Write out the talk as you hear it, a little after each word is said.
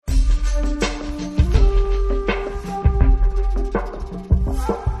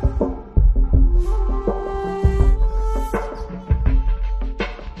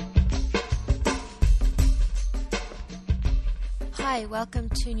welcome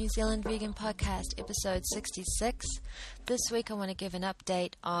to New Zealand Vegan Podcast, episode 66. This week I want to give an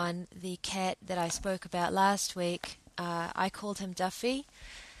update on the cat that I spoke about last week. I called him Duffy,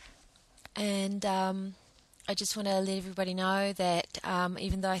 and I just want to let everybody know that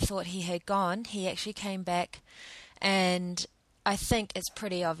even though I thought he had gone, he actually came back, and I think it's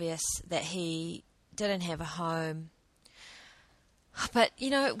pretty obvious that he didn't have a home. But,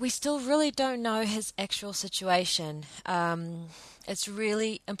 we still really don't know his actual situation. It's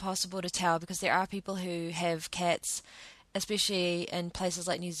really impossible to tell because there are people who have cats, especially in places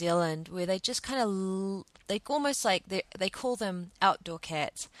like New Zealand, where they just kind of, they call them outdoor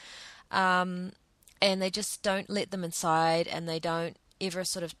cats. And they just don't let them inside, and they don't ever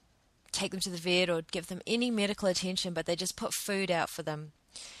sort of take them to the vet or give them any medical attention, but they just put food out for them.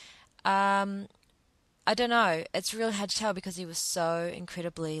 I don't know. It's really hard to tell because he was so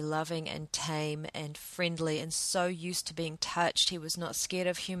incredibly loving and tame and friendly and so used to being touched. He was not scared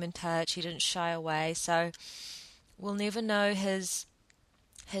of human touch. He didn't shy away. So we'll never know his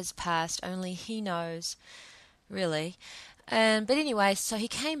past. Only he knows, really. But anyway, so he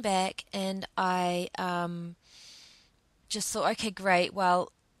came back, and I just thought, okay, great.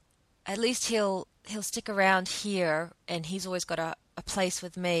 Well, at least he'll stick around here, and he's always got a place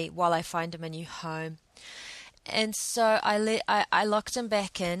with me while I find him a new home. And so I locked him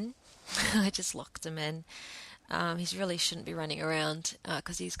back in. I just locked him in. He really shouldn't be running around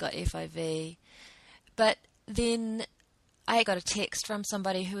because he's got FIV. But then I got a text from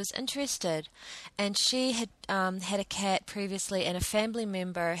somebody who was interested, and she had had a cat previously, and a family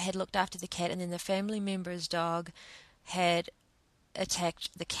member had looked after the cat, and then the family member's dog had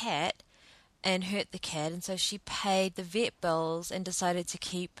attacked the cat and hurt the cat, and so she paid the vet bills and decided to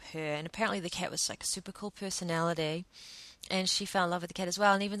keep her. And apparently the cat was like a super cool personality, and she fell in love with the cat as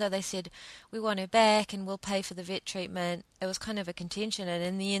well. And even though they said, we want her back and we'll pay for the vet treatment, it was kind of a contention, and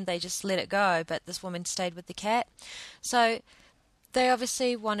in the end they just let it go. But this woman stayed with the cat. So they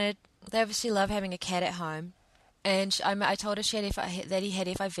obviously love having a cat at home. And I told her that he had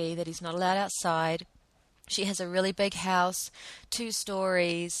FIV, that he's not allowed outside. She has a really big house, 2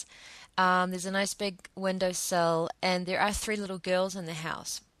 stories. There's a nice big windowsill, and there are 3 little girls in the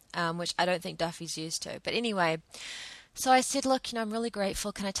house, which I don't think Duffy's used to. But anyway, so I said, look, I'm really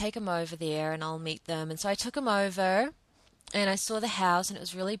grateful. Can I take him over there and I'll meet them? And so I took him over, and I saw the house, and it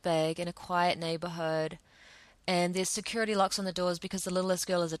was really big in a quiet neighborhood. And there's security locks on the doors because the littlest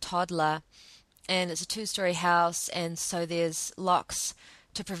girl is a toddler, and it's a 2-story house, and so there's locks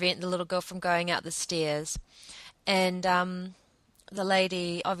to prevent the little girl from going out the stairs. And the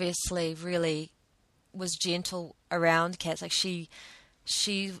lady obviously really was gentle around cats. Like she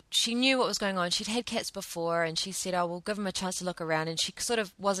knew what was going on. She'd had cats before, and she said, we'll give him a chance to look around. And she sort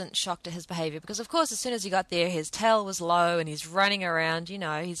of wasn't shocked at his behavior because, of course, as soon as he got there, his tail was low and he's running around.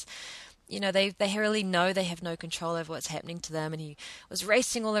 They really know they have no control over what's happening to them. And he was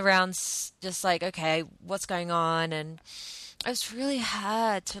racing all around just like, okay, what's going on? And it was really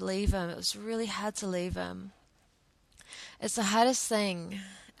hard to leave him. It's the hardest thing.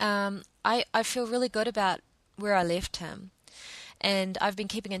 I feel really good about where I left him, and I've been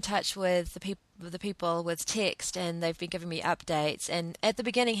keeping in touch with the people with text, and they've been giving me updates. And at the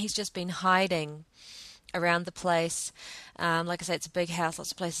beginning, he's just been hiding around the place. Like I say, it's a big house,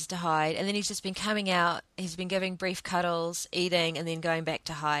 lots of places to hide. And then he's just been coming out. He's been giving brief cuddles, eating, and then going back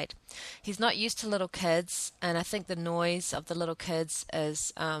to hide. He's not used to little kids, and I think the noise of the little kids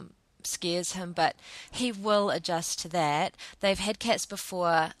scares him, but he will adjust to that. They've had cats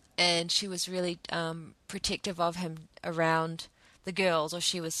before, and she was really protective of him around the girls, or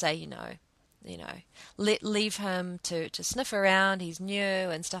she would say, leave him to sniff around. He's new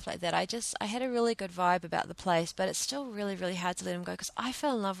and stuff like that. I had a really good vibe about the place, but it's still really, really hard to let him go because I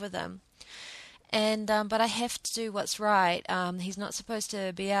fell in love with him. And but I have to do what's right. He's not supposed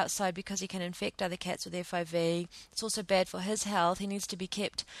to be outside because he can infect other cats with FIV. It's also bad for his health. He needs to be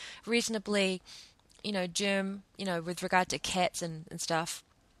kept reasonably, germ, with regard to cats and stuff,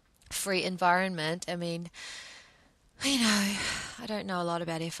 free environment. I mean, I don't know a lot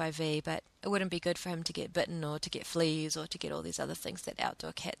about FIV, but it wouldn't be good for him to get bitten or to get fleas or to get all these other things that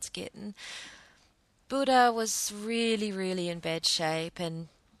outdoor cats get. And Buddha was really, really in bad shape, and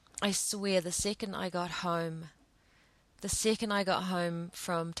I swear the second I got home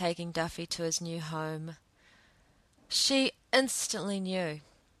from taking Duffy to his new home, she instantly knew.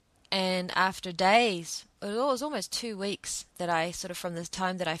 And after days, it was almost 2 weeks that I sort of, from the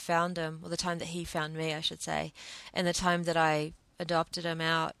time that I found him, or the time that he found me, I should say, and the time that I adopted him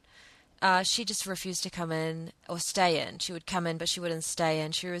out, she just refused to come in or stay in. She would come in, but she wouldn't stay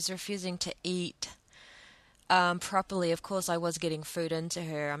in. She was refusing to eat. properly. Of course, I was getting food into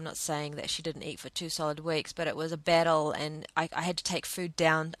her. I'm not saying that she didn't eat for 2 solid weeks, but it was a battle, and I had to take food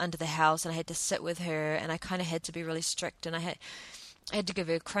down under the house, and I had to sit with her, and I kind of had to be really strict, and I had to give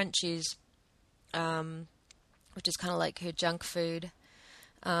her crunchies, which is kind of like her junk food,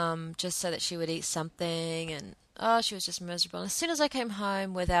 just so that she would eat something. And she was just miserable. And as soon as I came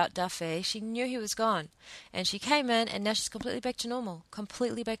home without Duffy, she knew he was gone, and she came in, and now she's completely back to normal.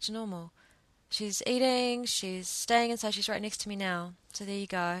 Completely back to normal. She's eating, she's staying inside, she's right next to me now. So there you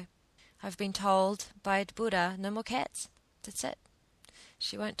go. I've been told by Buddha, no more cats. That's it.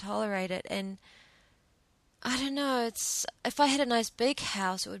 She won't tolerate it. And I don't know, if I had a nice big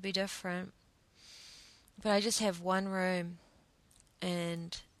house, it would be different. But I just have one room,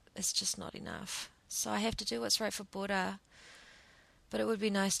 and it's just not enough. So I have to do what's right for Buddha. But it would be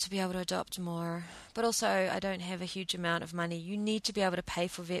nice to be able to adopt more. But also, I don't have a huge amount of money. You need to be able to pay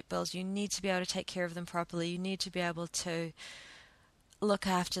for vet bills. You need to be able to take care of them properly. You need to be able to look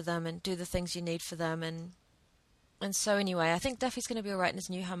after them and do the things you need for them. And so anyway, I think Duffy's going to be all right in his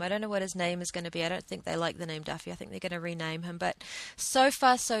new home. I don't know what his name is going to be. I don't think they like the name Duffy. I think they're going to rename him. But so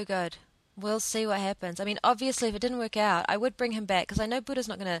far, so good. We'll see what happens. I mean, obviously, if it didn't work out, I would bring him back, because I know Buddha's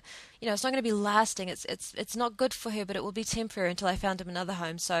not going to, it's not going to be lasting. It's not good for her, but it will be temporary until I found him another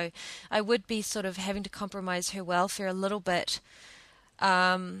home. So I would be sort of having to compromise her welfare a little bit,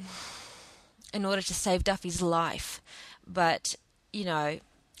 in order to save Duffy's life. But, I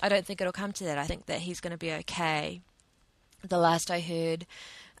don't think it'll come to that. I think that he's going to be okay. The last I heard,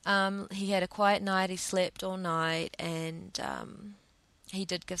 he had a quiet night. He slept all night, and he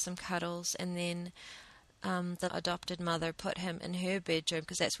did give some cuddles, and then the adopted mother put him in her bedroom,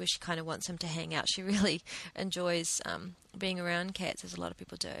 because that's where she kind of wants him to hang out. She really enjoys being around cats, as a lot of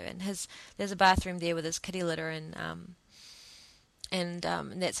people do. And there's a bathroom there with his kitty litter, and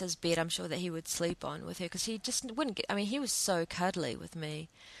that's his bed. I'm sure that he would sleep on with her, because he just wouldn't get. I mean, he was so cuddly with me.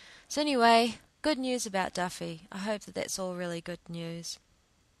 So anyway, good news about Duffy. I hope that that's all really good news.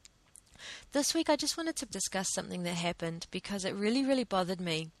 This week I just wanted to discuss something that happened, because it really, really bothered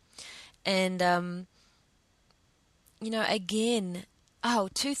me. And, again,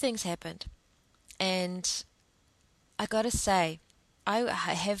 two things happened. And I got to say, I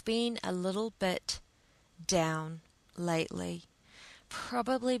have been a little bit down lately.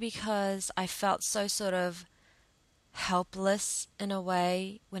 Probably because I felt so sort of helpless in a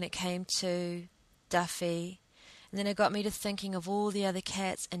way when it came to Duffy. And then it got me to thinking of all the other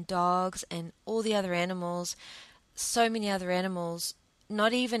cats and dogs and all the other animals, so many other animals,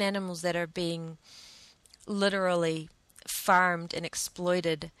 not even animals that are being literally farmed and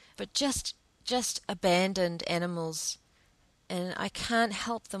exploited, but just abandoned animals. And I can't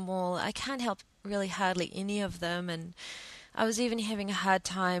help them all. I can't help really hardly any of them. And I was even having a hard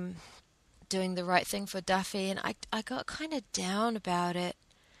time doing the right thing for Duffy, and I got kind of down about it.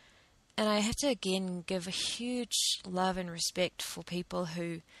 And I have to again give a huge love and respect for people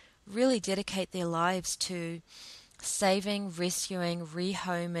who really dedicate their lives to saving, rescuing,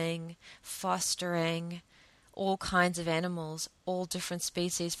 rehoming, fostering all kinds of animals, all different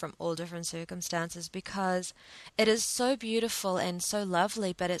species from all different circumstances, because it is so beautiful and so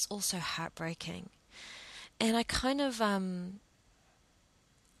lovely, but it's also heartbreaking. And I kind of,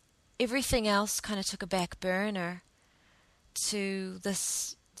 everything else kind of took a back burner to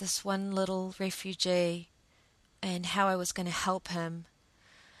this one little refugee and how I was going to help him.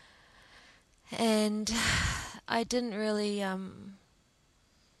 And I didn't really, I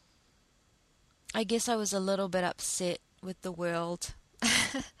guess I was a little bit upset with the world,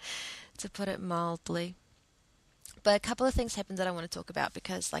 to put it mildly. But a couple of things happened that I want to talk about,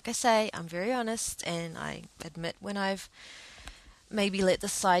 because, like I say, I'm very honest, and I admit when I've maybe let the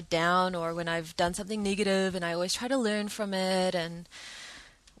side down or when I've done something negative, and I always try to learn from it. And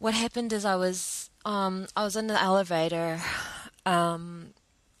what happened is I was in the elevator, I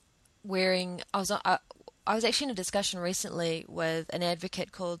was actually in a discussion recently with an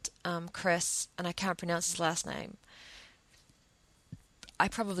advocate called Chris, and I can't pronounce his last name. I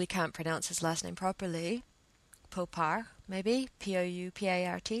probably can't pronounce his last name properly. Poupart, maybe,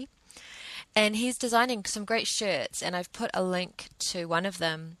 Poupart. And he's designing some great shirts, and I've put a link to one of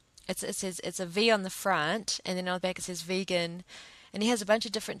them. It says it's a V on the front, and then on the back it says vegan. And he has a bunch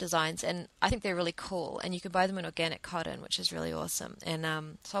of different designs, and I think they're really cool. And you can buy them in organic cotton, which is really awesome. And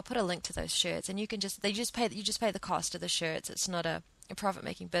so I'll put a link to those shirts, and you just pay the cost of the shirts. It's not a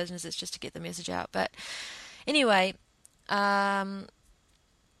profit-making business. It's just to get the message out. But anyway,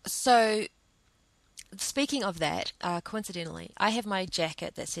 so speaking of that, coincidentally, I have my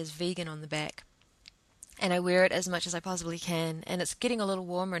jacket that says vegan on the back, and I wear it as much as I possibly can. And it's getting a little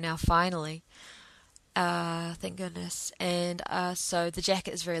warmer now, finally. Thank goodness. And so the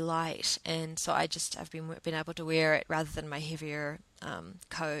jacket is very light, and so I've been able to wear it rather than my heavier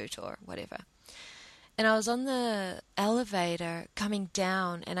coat or whatever. And I was on the elevator coming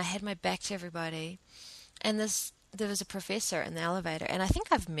down, and I had my back to everybody, and there was a professor in the elevator, and I think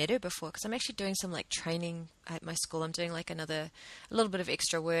I've met her before because I'm actually doing some like training at my school. I'm doing like a little bit of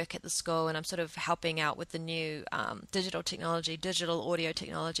extra work at the school, and I'm sort of helping out with the new digital technology, digital audio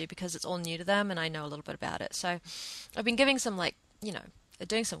technology, because it's all new to them, and I know a little bit about it. So I've been giving some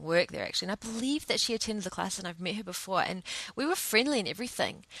doing some work there actually, and I believe that she attended the class, and I've met her before, and we were friendly and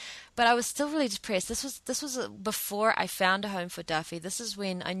everything, but I was still really depressed. This was before I found a home for Duffy. This is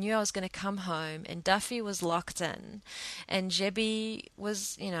when I knew I was going to come home, and Duffy was locked in, and Jebby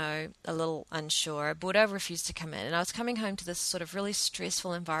was, a little unsure. Buddha refused to come in, and I was coming home to this sort of really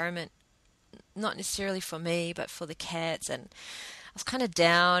stressful environment, not necessarily for me, but for the cats, and I was kind of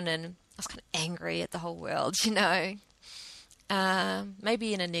down, and I was kind of angry at the whole world.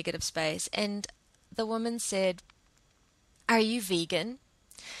 Maybe in a negative space. And the woman said, "Are you vegan?"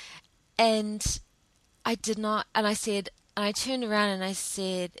 And I did not. And I turned around and I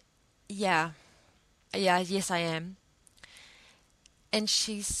said, "Yeah, yes, I am." And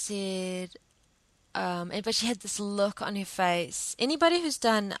she said, but she had this look on her face. Anybody who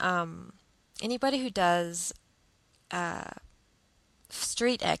does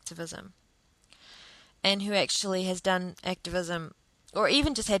street activism, and who actually has done activism or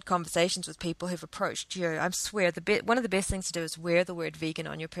even just had conversations with people who've approached you, I swear one of the best things to do is wear the word vegan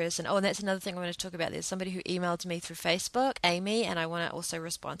on your person. Oh, and that's another thing I want to talk about. There's somebody who emailed me through Facebook, Amy, and I want to also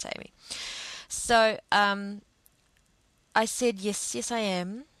respond to Amy. So I said, yes, I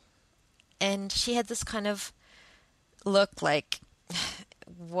am. And she had this kind of look like,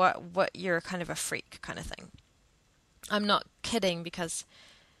 what, you're kind of a freak kind of thing. I'm not kidding, because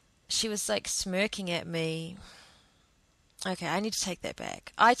she was like smirking at me. Okay, I need to take that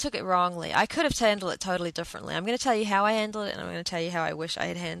back. I took it wrongly. I could have handled it totally differently. I'm going to tell you how I handled it, and I'm going to tell you how I wish I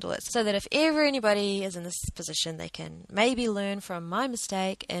had handled it, so that if ever anybody is in this position, they can maybe learn from my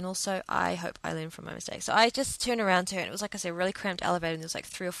mistake, and also I hope I learn from my mistake. So I just turned around to her, and it was like I said, a really cramped elevator, and there was like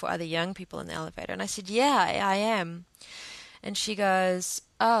 3 or 4 other young people in the elevator, and I said, "Yeah, I am." And she goes,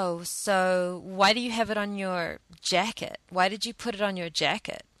 "Oh, so why do you have it on your jacket? Why did you put it on your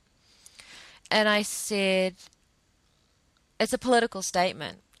jacket?" And I said, "It's a political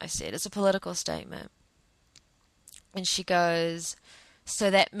statement." I said, "It's a political statement." And she goes, "So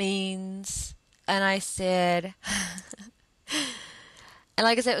that means..." And I said, and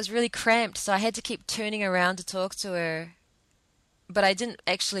like I said, it was really cramped, so I had to keep turning around to talk to her. But I didn't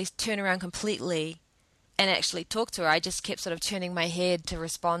actually turn around completely and actually talk to her. I just kept sort of turning my head to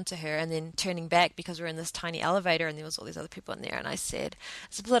respond to her, and then turning back because we were in this tiny elevator and there was all these other people in there. And I said,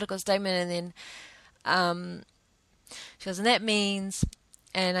 "It's a political statement." And then she goes, "And that means..."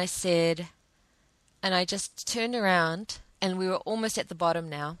 And I said, and I just turned around, and we were almost at the bottom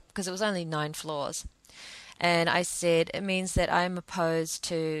now because it was only 9 floors. And I said, "It means that I'm opposed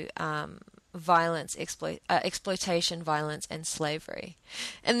to violence, exploitation, violence, and slavery."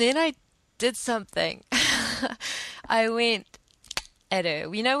 And then I did something. I went at her.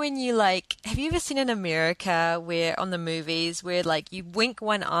 When you have you ever seen in America where on the movies where you wink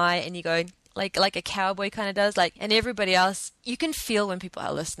one eye and you go like a cowboy kind of does, and everybody else, you can feel when people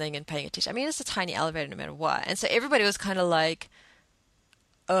are listening and paying attention. I mean, it's a tiny elevator no matter what. And so everybody was kind of like,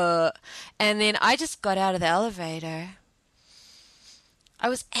 and then I just got out of the elevator. I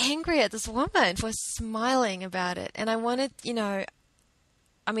was angry at this woman for smiling about it. And I wanted,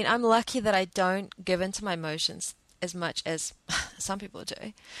 I'm lucky that I don't give in to my emotions as much as some people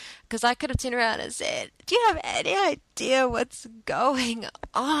do. Because I could have turned around and said, "Do you have any idea what's going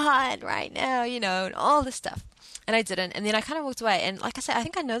on right now?" And all this stuff. And I didn't. And then I kind of walked away. And like I said, I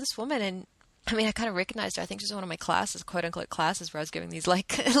think I know this woman. And I kind of recognized her. I think she's one of my classes, quote unquote classes, where I was giving these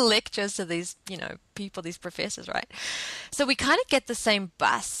lectures to these, people, these professors, right? So we kind of get the same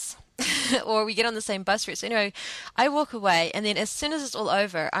bus. Or we get on the same bus route. So anyway, I walk away, and then as soon as it's all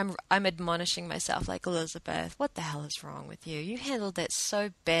over, I'm admonishing myself, like, "Elizabeth, what the hell is wrong with you? You handled that so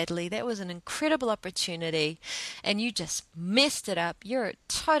badly. That was an incredible opportunity, and you just messed it up. You're a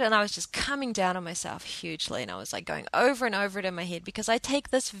total..." And I was just coming down on myself hugely, and I was going over and over it in my head, because I take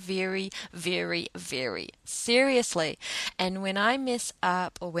this very, very, very seriously. And when I mess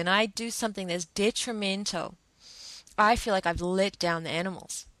up, or when I do something that's detrimental, I feel like I've let down the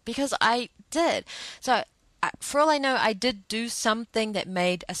animals. Because I did. So, for all I know, I did do something that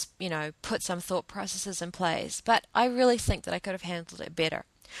made us, put some thought processes in place. But I really think that I could have handled it better.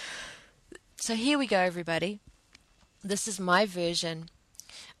 So here we go, everybody. This is my version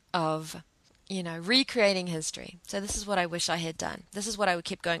of, recreating history. So this is what I wish I had done. This is what I would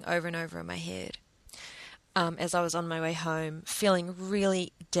keep going over and over in my head as I was on my way home, feeling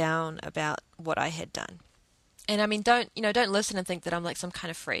really down about what I had done. And I mean, don't listen and think that I'm like some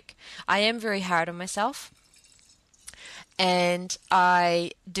kind of freak. I am very hard on myself, and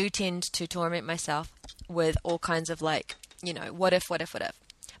I do tend to torment myself with all kinds of like, what if.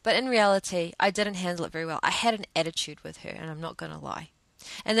 But in reality, I didn't handle it very well. I had an attitude with her, and I'm not going to lie.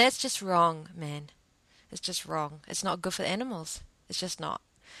 And that's just wrong, man. It's just wrong. It's not good for the animals. It's just not.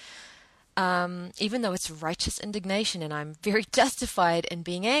 Even though it's righteous indignation and I'm very justified in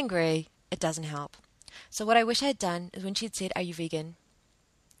being angry, it doesn't help. So what I wish I had done is when she'd said, "Are you vegan?"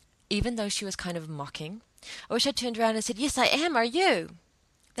 Even though she was kind of mocking, I wish I'd turned around and said, "Yes, I am. Are you?"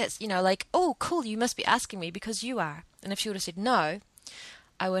 That's, like, "Oh, cool, you must be asking me because you are." And if she would have said no,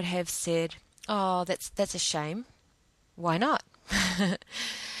 I would have said, "Oh, that's a shame. Why not?"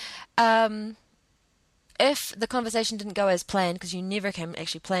 If the conversation didn't go as planned, because you never can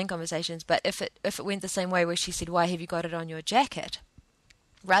actually plan conversations, but if it went the same way where she said, "Why have you got it on your jacket?"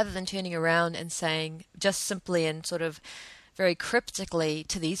 rather than turning around and saying just simply and sort of very cryptically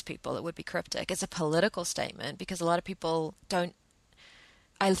to these people, it would be cryptic. It's a political statement because a lot of people don't,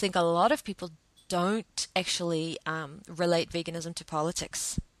 I think a lot of people don't actually relate veganism to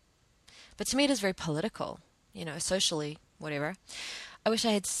politics. But to me it is very political, socially, whatever. I wish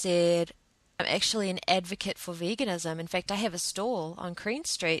I had said, "I'm actually an advocate for veganism. In fact, I have a stall on Queen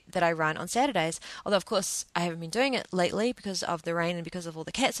Street that I run on Saturdays. Although, of course, I haven't been doing it lately because of the rain and because of all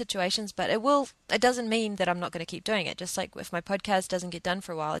the cat situations. But it doesn't mean that I'm not going to keep doing it. Just like if my podcast doesn't get done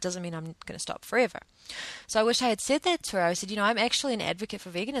for a while, it doesn't mean I'm going to stop forever." So I wish I had said that to her. I said, "I'm actually an advocate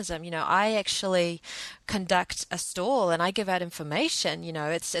for veganism. I actually conduct a stall and I give out information.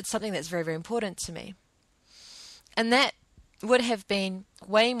 It's something that's very, very important to me." And that would have been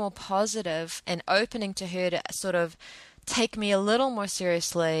way more positive and opening to her to sort of take me a little more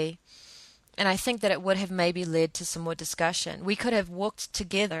seriously. And I think that it would have maybe led to some more discussion. We could have walked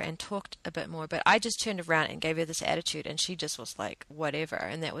together and talked a bit more, but I just turned around and gave her this attitude and she just was like, whatever.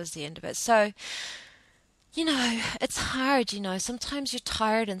 And that was the end of it. So, it's hard, sometimes you're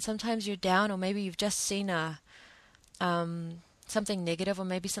tired and sometimes you're down, or maybe you've just seen something negative, or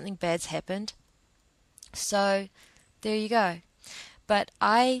maybe something bad's happened. So there you go. But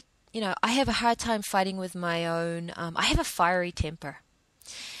I have a hard time fighting with my own, I have a fiery temper.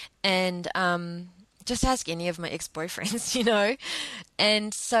 And just ask any of my ex-boyfriends,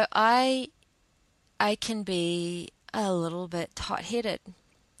 And so I can be a little bit hot-headed.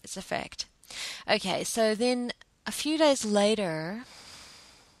 It's a fact. Okay, so then a few days later,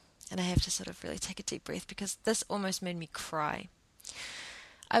 and I have to sort of really take a deep breath because this almost made me cry.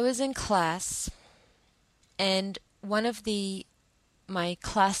 I was in class, and one of my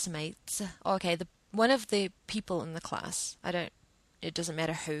classmates, one of the people in the class, it doesn't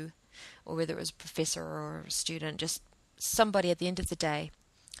matter who, or whether it was a professor or a student, just somebody at the end of the day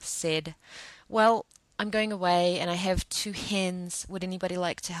said, "Well, I'm going away and I have 2 hens. Would anybody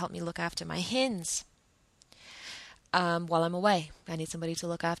like to help me look after my hens while I'm away? I need somebody to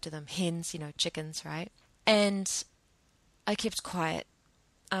look after them." Hens, chickens, right? And I kept quiet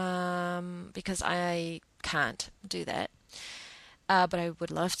because I can't do that. But I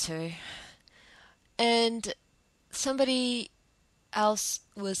would love to. And somebody else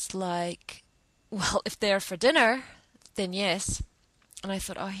was like, "Well, if they're for dinner, then yes." And I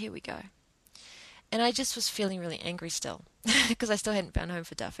thought, oh, here we go. And I just was feeling really angry still because I still hadn't found home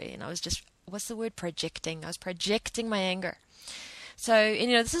for Duffy. And I was just, what's the word? Projecting. I was projecting my anger. So,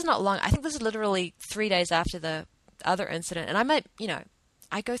 and this is not long. I think this is literally 3 days after the other incident. And I might,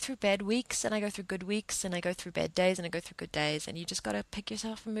 I go through bad weeks and I go through good weeks and I go through bad days and I go through good days, and you just got to pick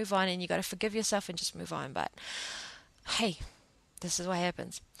yourself and move on, and you got to forgive yourself and just move on. But hey, this is what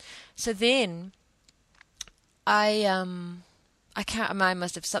happens. So then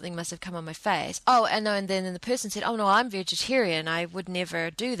something must have come on my face. Oh, and then the person said, "Oh no, I'm vegetarian. I would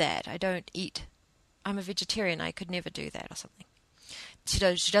never do that. I'm a vegetarian. I could never do that," or something.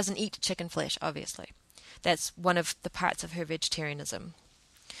 She doesn't eat chicken flesh, obviously. That's one of the parts of her vegetarianism.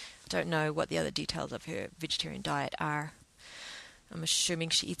 Don't know what the other details of her vegetarian diet are. I'm assuming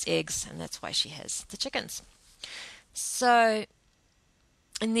she eats eggs, and that's why she has the chickens. So,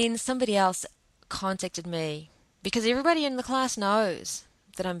 and then somebody else contacted me because everybody in the class knows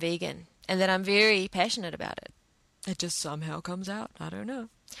that I'm vegan and that I'm very passionate about it. It just somehow comes out. I don't know.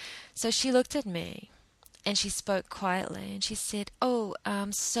 So she looked at me and she spoke quietly and she said, "Oh,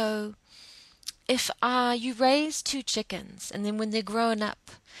 so if you raise 2 chickens and then when they're grown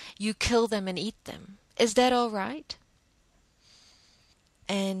up, you kill them and eat them, is that all right?"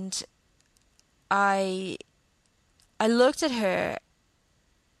 And I looked at her,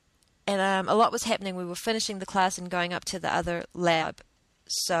 and a lot was happening. We were finishing the class and going up to the other lab,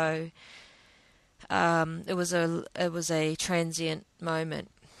 so it was a transient moment.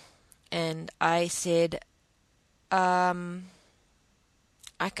 And I said, I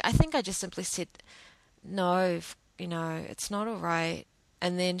think I just simply said, no, it's not all right.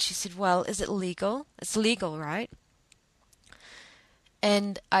 And then she said, well, is it legal? It's legal, right?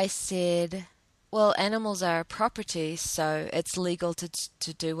 And I said, well, animals are property, so it's legal to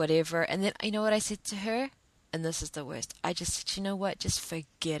do whatever. And then, you know what I said to her? And this is the worst. I just said, you know what? Just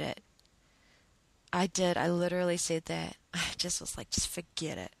forget it. I did. I literally said that. I just was like, just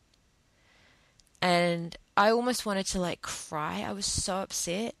forget it. And I almost wanted to like cry. I was so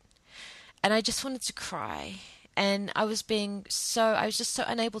upset. And I just wanted to cry. And I was just so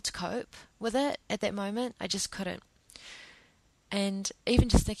unable to cope with it at that moment. I just couldn't. And even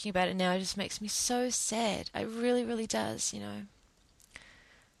just thinking about it now, it just makes me so sad. It really, really does,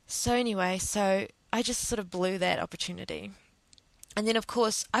 So anyway, so I just sort of blew that opportunity. And then, of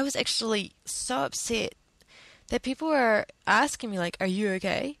course, I was actually so upset that people were asking me, like, are you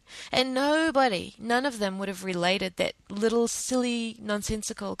okay? And none of them would have related that little silly,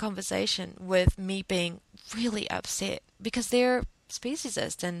 nonsensical conversation with me being really upset because they're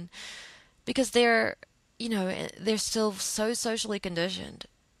speciesist and because they're still so socially conditioned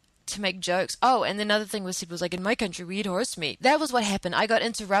to make jokes. Oh, and another thing was said was like, in my country, we eat horse meat. That was what happened. I got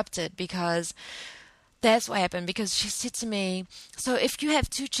interrupted because that's what happened, because she said to me, so if you have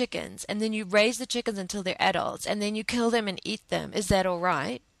 2 chickens and then you raise the chickens until they're adults and then you kill them and eat them, is that all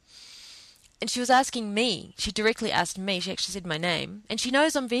right? And she was asking me. She directly asked me. She actually said my name. And she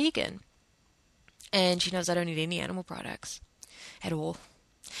knows I'm vegan. And she knows I don't eat any animal products at all.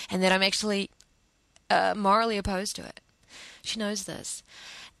 And that I'm actually morally opposed to it. She knows this.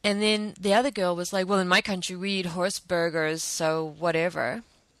 And then the other girl was like, well, in my country, we eat horse burgers, so whatever.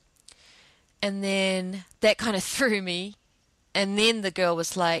 And then that kind of threw me. And then the girl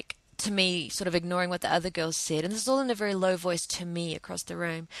was like, to me, sort of ignoring what the other girls said. And this is all in a very low voice to me across the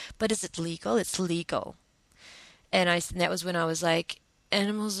room. But is it legal? It's legal. And that was when I was like,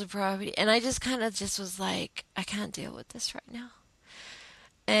 animals are property. And I just kind of just was like, I can't deal with this right now.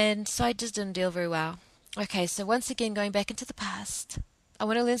 And so I just didn't deal very well. Okay, so once again, going back into the past, I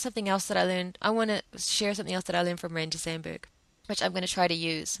want to learn something else that I learned. I want to share something else that I learned from Randy Sandberg, which I'm going to try to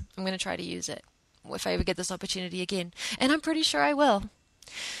use. I'm going to try to use it if I ever get this opportunity again. And I'm pretty sure I will.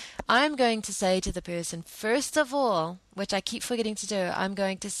 I'm going to say to the person, first of all, which I keep forgetting to do, I'm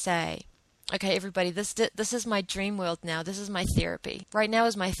going to say, okay, everybody, this is my dream world now. This is my therapy. Right now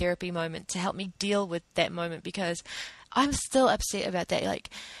is my therapy moment to help me deal with that moment, because I'm still upset about that. Like,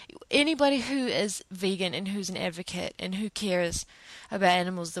 anybody who is vegan and who's an advocate and who cares about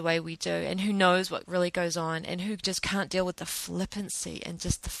animals the way we do and who knows what really goes on and who just can't deal with the flippancy and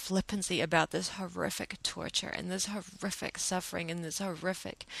just the flippancy about this horrific torture and this horrific suffering and this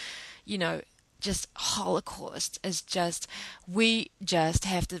horrific, just Holocaust is just, we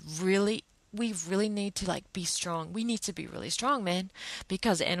really need to be strong. We need to be really strong, man,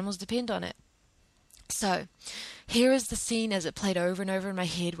 because animals depend on it. So here is the scene as it played over and over in my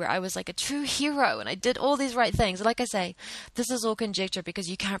head, where I was like a true hero and I did all these right things. Like I say, this is all conjecture because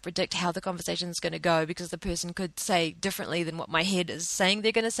you can't predict how the conversation is going to go, because the person could say differently than what my head is saying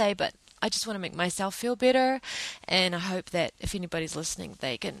they're going to say. But I just want to make myself feel better, and I hope that if anybody's listening,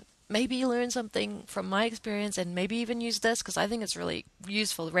 they can maybe learn something from my experience and maybe even use this, because I think it's really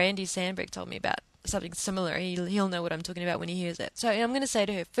useful. Randy Sandberg told me about something similar. He'll know what I'm talking about when he hears it. So I'm going to say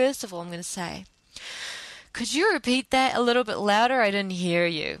to her, first of all, I'm going to say, could you repeat that a little bit louder? I didn't hear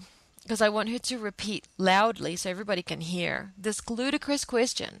you. Because I want her to repeat loudly so everybody can hear this ludicrous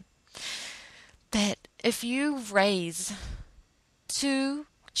question. That if you raise 2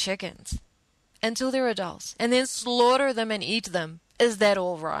 chickens until they're adults and then slaughter them and eat them, is that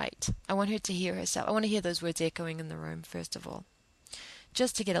all right? I want her to hear herself. I want to hear those words echoing in the room, first of all.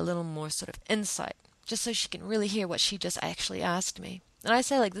 Just to get a little more sort of insight. Just so she can really hear what she just actually asked me. And I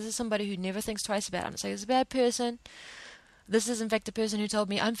say, this is somebody who never thinks twice about it. I'm saying, it's a bad person. This is, in fact, a person who told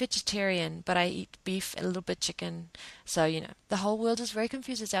me, I'm vegetarian, but I eat beef and a little bit chicken. So, the whole world is very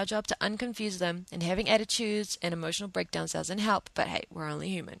confused. It's our job to unconfuse them. And having attitudes and emotional breakdowns doesn't help. But hey, we're only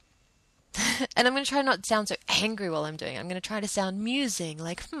human. And I'm going to try not to sound so angry while I'm doing it. I'm going to try to sound musing,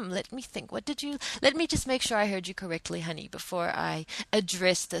 let me think. Let me just make sure I heard you correctly, honey, before I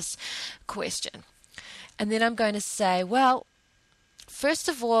address this question. And then I'm going to say, well, first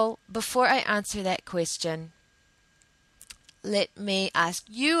of all, before I answer that question, let me ask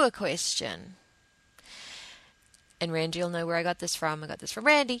you a question. And Randy will know where I got this from. I got this from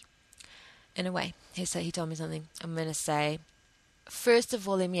Randy. in a way. He told me something. I'm going to say, first of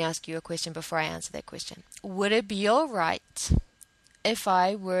all, let me ask you a question before I answer that question. Would it be all right if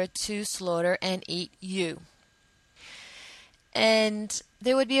I were to slaughter and eat you? And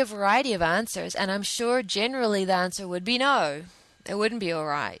there would be a variety of answers, and I'm sure generally the answer would be no. It wouldn't be all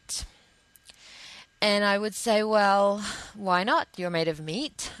right. And I would say, well, why not? You're made of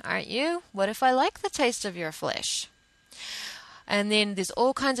meat, aren't you? What if I like the taste of your flesh? And then there's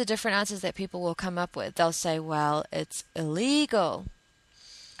all kinds of different answers that people will come up with. They'll say, well, it's illegal.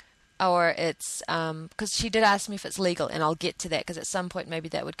 Or it's, because she did ask me if it's legal, and I'll get to that, because at some point maybe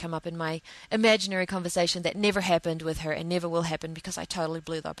that would come up in my imaginary conversation that never happened with her and never will happen because I totally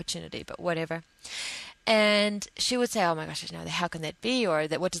blew the opportunity, but whatever. And she would say, oh my gosh, how can that be? Or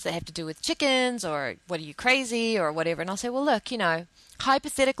that, what does that have to do with chickens? Or what, are you crazy? Or whatever. And I'll say, well, look,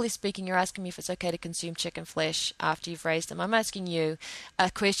 hypothetically speaking, you're asking me if it's okay to consume chicken flesh after you've raised them. I'm asking you a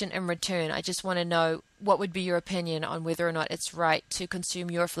question in return. I just want to know what would be your opinion on whether or not it's right to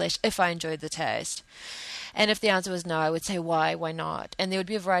consume your flesh if I enjoyed the taste. And if the answer was no, I would say, why not? And there would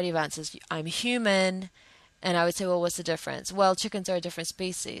be a variety of answers. I'm human. And I would say, well, what's the difference? Well, chickens are a different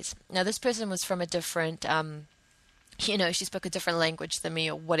species. Now, this person was from a different, she spoke a different language than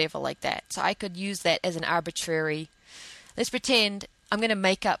me or whatever like that. So I could use that as an arbitrary, let's pretend I'm going to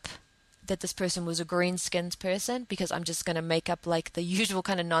make up that this person was a green-skinned person, because I'm just going to make up like the usual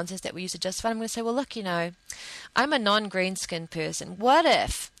kind of nonsense that we use to justify. I'm going to say, well, look, I'm a non-green-skinned person. What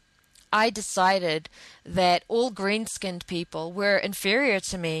if I decided that all green-skinned people were inferior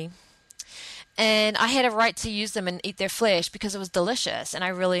to me, and I had a right to use them and eat their flesh because it was delicious and I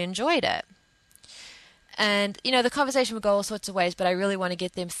really enjoyed it? And, the conversation would go all sorts of ways, but I really want to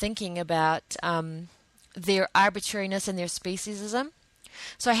get them thinking about their arbitrariness and their speciesism.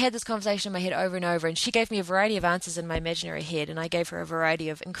 So I had this conversation in my head over and over, and she gave me a variety of answers in my imaginary head, and I gave her a variety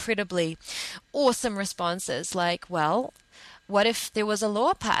of incredibly awesome responses, like, well, what if there was a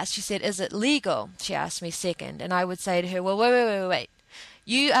law passed? She said, is it legal? She asked me second. And I would say to her, well, wait.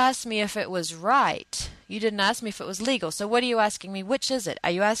 You asked me if it was right. You didn't ask me if it was legal. So what are you asking me? Which is it?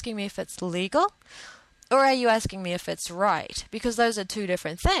 Are you asking me if it's legal? Or are you asking me if it's right? Because those are two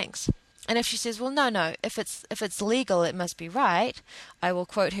different things. And if she says, well, no, if it's legal, it must be right, I will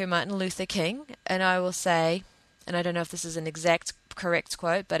quote her Martin Luther King, and I will say, and I don't know if this is an exact correct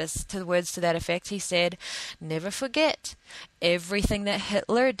quote, but it's to the words to that effect, he said, never forget, everything that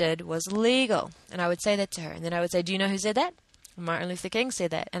Hitler did was legal. And I would say that to her. And then I would say, do you know who said that? Martin Luther King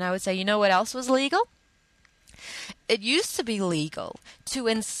said that. And I would say, you know what else was legal? It used to be legal to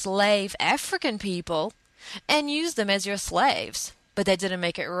enslave African people and use them as your slaves. But that didn't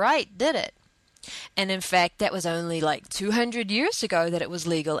make it right, did it? And in fact, that was only like 200 years ago that it was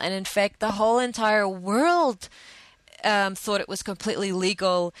legal. And in fact, the whole entire world thought it was completely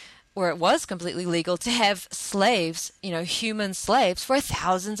legal, or it was completely legal to have slaves, human slaves, for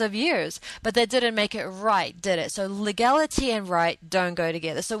thousands of years. But that didn't make it right, did it? So legality and right don't go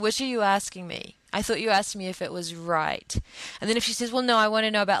together. So which are you asking me? I thought you asked me if it was right. And then if she says, well, no, I want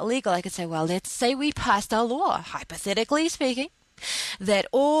to know about legal, I could say, well, let's say we passed a law, hypothetically speaking, that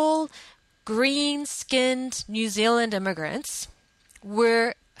all green-skinned New Zealand immigrants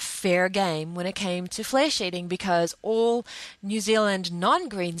were fair game when it came to flesh eating, because all New Zealand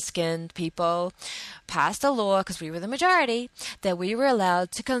non-green-skinned people passed a law, because we were the majority, that we were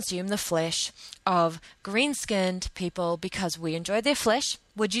allowed to consume the flesh of green-skinned people because we enjoyed their flesh.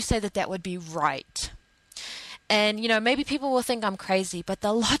 Would you say that that would be right? And, maybe people will think I'm crazy, but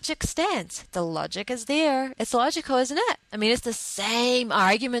the logic stands. The logic is there. It's logical, isn't it? I mean, it's the same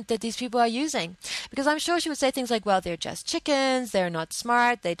argument that these people are using. Because I'm sure she would say things like, well, they're just chickens, they're not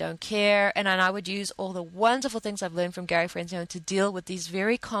smart, they don't care. And I would use all the wonderful things I've learned from Gary Francione to deal with these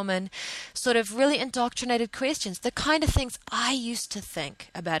very common, sort of really indoctrinated questions. The kind of things I used to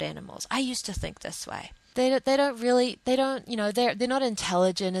think about animals. I used to think this way. They're not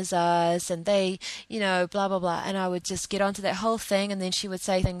intelligent as us, and they, blah, blah, blah. And I would just get onto that whole thing, and then she would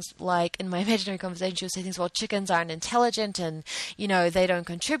say things like, in my imaginary conversation, she would say things, well, chickens aren't intelligent, and, they don't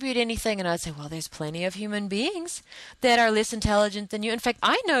contribute anything. And I'd say, well, there's plenty of human beings that are less intelligent than you. In fact,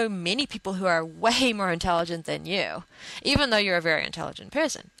 I know many people who are way more intelligent than you, even though you're a very intelligent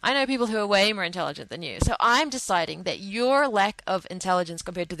person. I know people who are way more intelligent than you. So I'm deciding that your lack of intelligence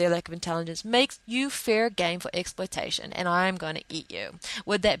compared to their lack of intelligence makes you fair game for exploitation, and I'm going to eat you.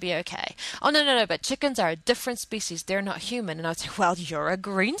 Would that be okay? Oh, no, but chickens are a different species. They're not human. And I would say, well, you're a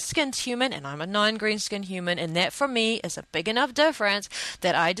green-skinned human, and I'm a non-green-skinned human, and that for me is a big enough difference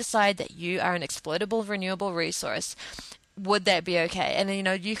that I decide that you are an exploitable, renewable resource. Would that be okay? And,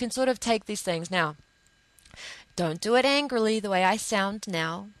 you can sort of take these things now. Don't do it angrily the way I sound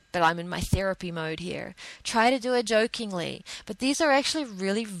now. but I'm in my therapy mode here. Try to do it jokingly. But these are actually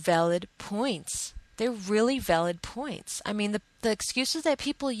really valid points. They're really valid points. I mean, the excuses that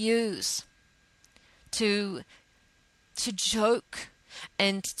people use to joke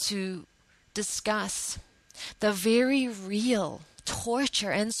and to discuss the very real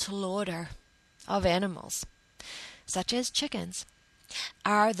torture and slaughter of animals, such as chickens,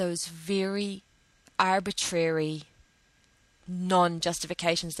 are those very arbitrary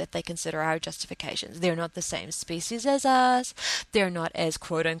non-justifications that they consider our justifications. They're not the same species as us. They're not as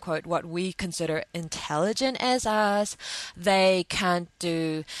quote-unquote what we consider intelligent as us. They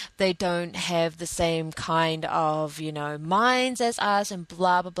don't have the same kind of, minds as us, and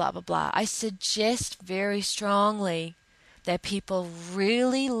blah, blah, blah, blah, blah. I suggest very strongly that people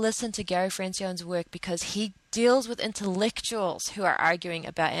really listen to Gary Francione's work, because he deals with intellectuals who are arguing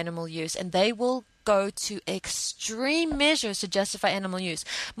about animal use, and they will go to extreme measures to justify animal use,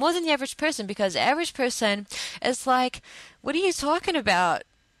 more than the average person, because the average person is like, what are you talking about?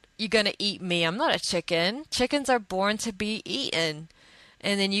 You're going to eat me. I'm not a chicken. Chickens are born to be eaten.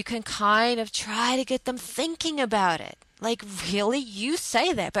 And then you can kind of try to get them thinking about it. Like, really? You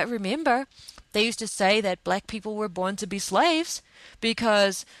say that. But remember, they used to say that black people were born to be slaves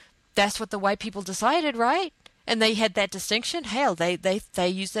because that's what the white people decided, right? And they had that distinction. Hell, they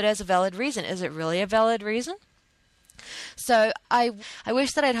used it as a valid reason. Is it really a valid reason? So I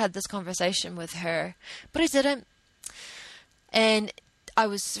wish that I'd had this conversation with her, but I didn't. And I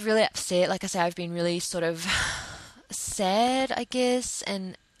was really upset. Like I say, I've been really sort of sad, I guess,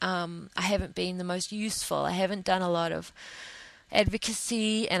 and I haven't been the most useful. I haven't done a lot of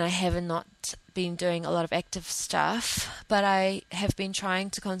advocacy, and I have not been doing a lot of active stuff, but I have been trying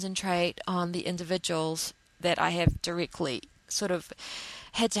to concentrate on the individuals that I have directly sort of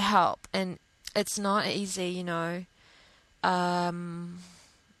had to help, and it's not easy, but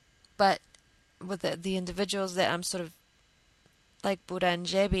with the individuals that I'm sort of like Buddha and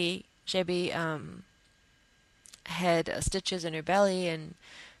Jebi had stitches in her belly, and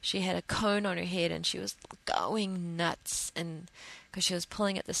she had a cone on her head, and she was going nuts, and because she was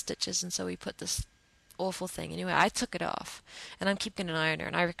pulling at the stitches, and so we put this awful thing. Anyway, I took it off, and I'm keeping an eye on her,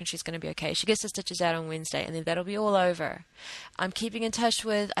 and I reckon she's going to be okay. She gets the stitches out on Wednesday, and then that'll be all over. I'm keeping in touch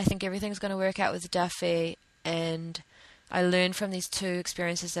with, I think everything's going to work out with Duffy, and I learned from these 2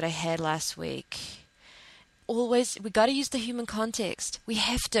 experiences that I had last week. Always, we got to use the human context. We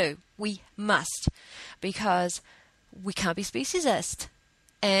have to. We must. Because we can't be speciesist.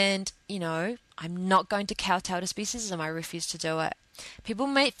 And, I'm not going to kowtow to speciesism. I refuse to do it. People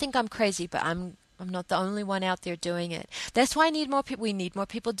may think I'm crazy, but I'm not the only one out there doing it. That's why I need more people. We need more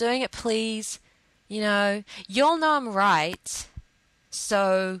people doing it, please. You'll know I'm right.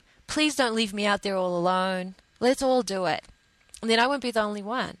 So please don't leave me out there all alone. Let's all do it. And then I won't be the only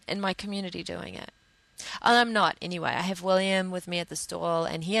one in my community doing it. And I'm not, anyway. I have William with me at the stall,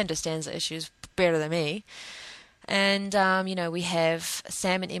 and he understands the issues better than me. And, we have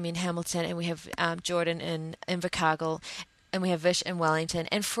Sam and Emmy in Hamilton, and we have Jordan in Invercargill, and we have Vish in Wellington.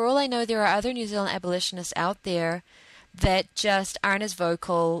 And for all I know, there are other New Zealand abolitionists out there that just aren't as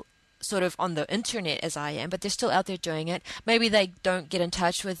vocal sort of on the internet as I am, but they're still out there doing it. Maybe they don't get in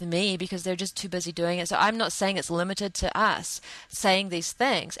touch with me because they're just too busy doing it. So I'm not saying it's limited to us saying these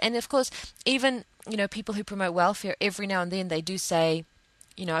things. And of course, even, people who promote welfare, every now and then they do say,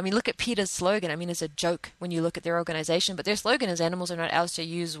 look at PETA's slogan. It's a joke when you look at their organization, but their slogan is animals are not ours to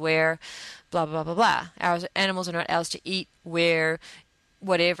use, wear, blah, blah, blah, blah. Our animals are not ours to eat, wear,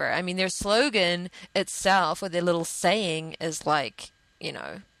 whatever. Their slogan itself, or their little saying is like,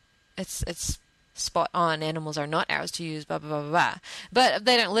 it's spot on. Animals are not ours to use, blah, blah, blah, blah, blah. But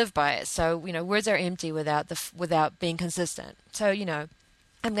they don't live by it. So, words are empty without being consistent. So,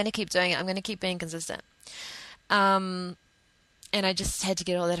 I'm going to keep doing it. I'm going to keep being consistent. And I just had to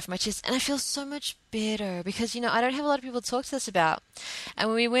get all that off my chest. And I feel so much better because, I don't have a lot of people to talk to this about. And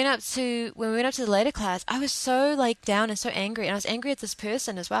when we went up to the later class, I was so down and so angry. And I was angry at this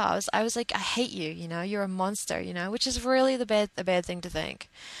person as well. I was like, I hate you, you're a monster, which is really a bad thing to think.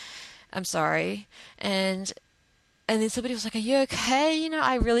 I'm sorry. And then somebody was like, are you okay?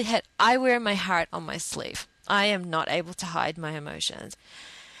 I wear my heart on my sleeve. I am not able to hide my emotions.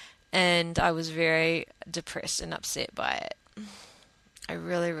 And I was very depressed and upset by it. I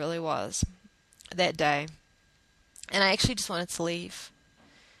really, really was that day. And I actually just wanted to leave.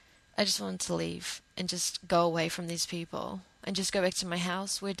 I just wanted to leave and just go away from these people and just go back to my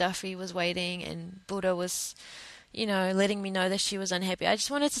house where Duffy was waiting and Buddha was, letting me know that she was unhappy. I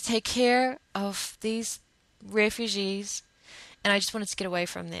just wanted to take care of these refugees and I just wanted to get away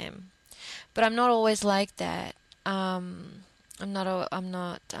from them. But I'm not always like that.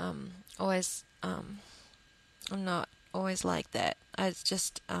 always I'm not always like that. It's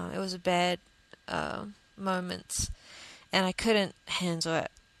just it was a bad moment, and I couldn't handle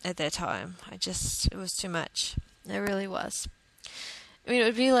it at that time. It was too much. It really was. I mean, it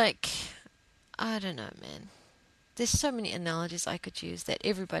would be like, I don't know, man. There's so many analogies I could use that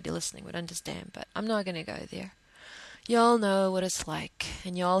everybody listening would understand, but I'm not going to go there. Y'all know what it's like,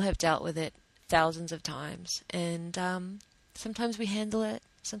 and y'all have dealt with it thousands of times, and sometimes we handle it,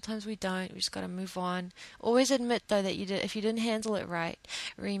 sometimes we don't. We just got to move on. Always admit, though, that if you didn't handle it right,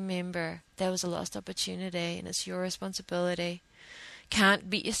 remember that was a lost opportunity, and it's your responsibility. Can't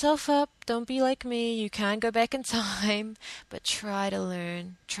beat yourself up. Don't be like me. You can't go back in time, but try to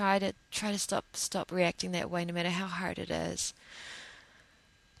learn. Try to stop reacting that way, no matter how hard it is.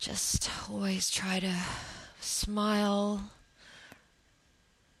 Just always try to smile.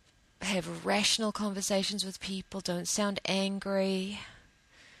 Have rational conversations with people. Don't sound angry.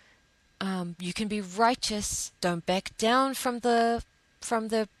 You can be righteous. Don't back down from the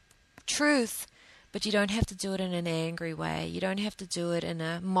truth. But you don't have to do it in an angry way. You don't have to do it in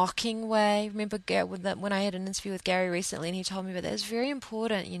a mocking way. Remember when I had an interview with Gary recently, and he told me about that. It's very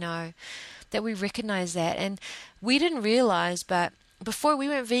important, that we recognize that. And we didn't realize, but before we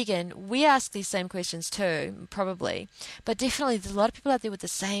went vegan, we asked these same questions too, probably. But definitely, there's a lot of people out there with the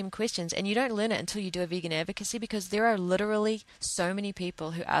same questions, and you don't learn it until you do a vegan advocacy, because there are literally so many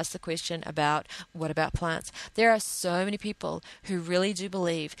people who ask the question about, what about plants? There are so many people who really do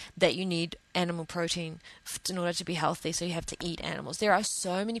believe that you need animal protein in order to be healthy, so you have to eat animals. There are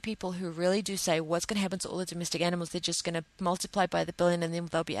so many people who really do say, what's going to happen to all the domestic animals? They're just going to multiply by the billion, and then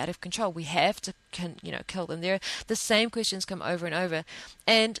they'll be out of control. We have to kill them. The same questions come over and over,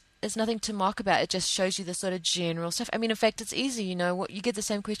 and there's nothing to mock about. It just shows you the sort of general stuff. I mean, in fact, it's easy. You get the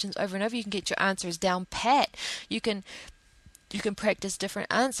same questions over and over. You can get your answers down pat. You can practice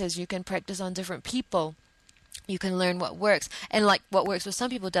different answers. You can practice on different people. You can learn what works. And like what works with some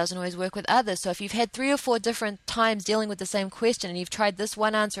people doesn't always work with others. So if you've had 3 or 4 different times dealing with the same question, and you've tried this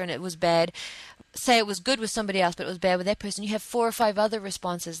one answer and it was bad, say it was good with somebody else but it was bad with that person, you have 4 or 5 other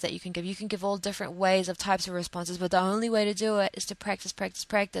responses that you can give. You can give all different ways of types of responses, but the only way to do it is to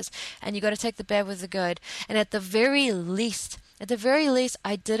practice, and you got to take the bad with the good. And at the very least,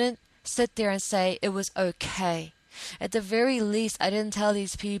 I didn't sit there and say it was okay. At the very least, I didn't tell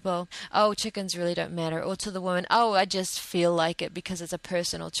these people, oh, chickens really don't matter, or to the woman, oh, I just feel like it because it's a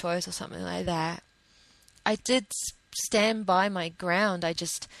personal choice or something like that. I did stand by my ground. I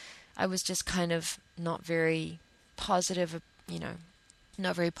was just kind of not very positive, not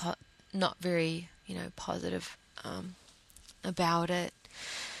very positive about it.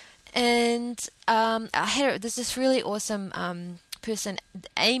 And there's this really awesome person,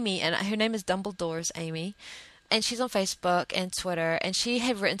 Amy, and her name is Dumbledore's Amy. And she's on Facebook and Twitter, and she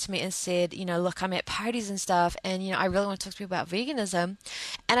had written to me and said, look, I'm at parties and stuff, and, I really want to talk to people about veganism,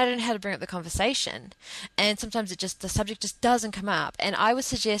 and I don't know how to bring up the conversation. And sometimes the subject just doesn't come up. And I would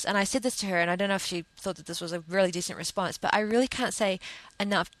suggest, and I said this to her, and I don't know if she thought that this was a really decent response, but I really can't say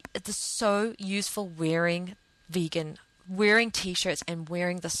enough. It's so useful wearing T-shirts and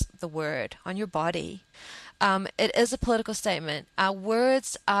wearing the word on your body. It is a political statement. Our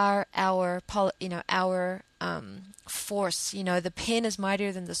words are our force. The pen is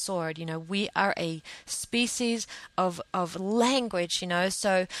mightier than the sword. We are a species of language.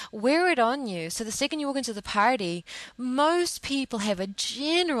 So wear it on you. So the second you walk into the party, most people have a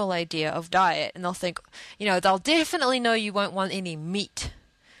general idea of diet, and they'll think, they'll definitely know you won't want any meat.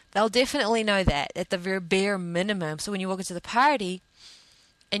 They'll definitely know that at the very bare minimum. So when you walk into the party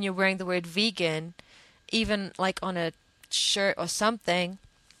and you're wearing the word vegan, even like on a shirt or something,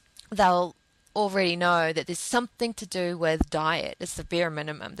 they'll already know that there's something to do with diet. It's the bare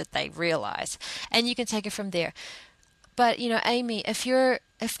minimum that they realize. And you can take it from there. But, Amy,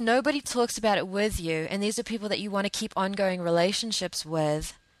 if nobody talks about it with you, and these are people that you want to keep ongoing relationships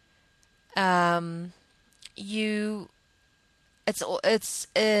with, and if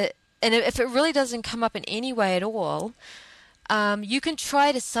it really doesn't come up in any way at all, you can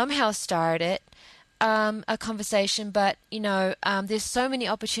try to somehow start it. A conversation, but there's so many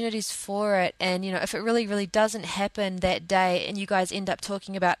opportunities for it, and if it really, really doesn't happen that day, and you guys end up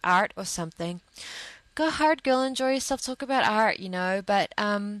talking about art or something, go hard, girl, enjoy yourself, talk about art, but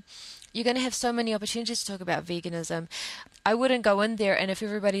you're going to have so many opportunities to talk about veganism. I wouldn't go in there, and if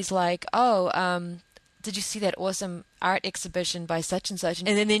everybody's like, oh, did you see that awesome art exhibition by such and such?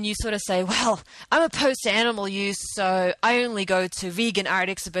 And then you sort of say, well, I'm opposed to animal use, so I only go to vegan art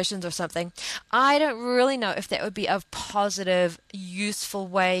exhibitions or something. I don't really know if that would be a positive, useful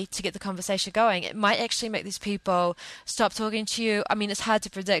way to get the conversation going. It might actually make these people stop talking to you. I mean, it's hard to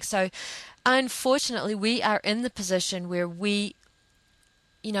predict. So unfortunately, we are in the position where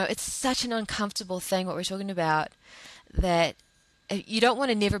it's such an uncomfortable thing what we're talking about, that you don't want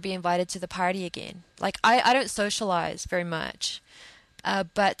to never be invited to the party again. Like, I don't socialize very much.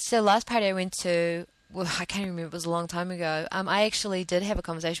 But the last party I went to, well, I can't remember, it was a long time ago. I actually did have a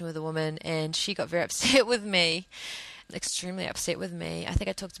conversation with a woman, and she got very upset with me, extremely upset with me. I think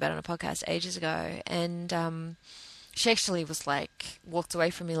I talked about it on a podcast ages ago. And she actually was like, walked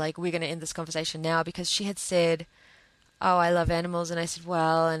away from me like, we're going to end this conversation now, because she had said, oh, I love animals. And I said,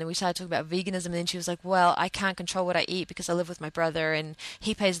 well, and we started talking about veganism. And then she was like, well, I can't control what I eat because I live with my brother and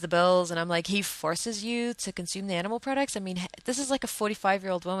he pays the bills. And I'm like, he forces you to consume the animal products? I mean, this is like a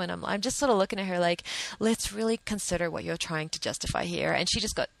 45-year-old woman. I'm just sort of looking at her like, let's really consider what you're trying to justify here. And she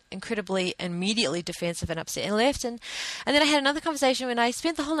just got incredibly immediately defensive and upset and left. And then I had another conversation when I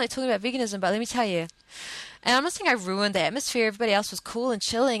spent the whole night talking about veganism. But let me tell you, and I'm not saying I ruined the atmosphere. Everybody else was cool and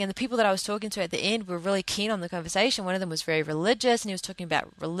chilling, and the people that I was talking to at the end were really keen on the conversation. One of them was very religious, and he was talking about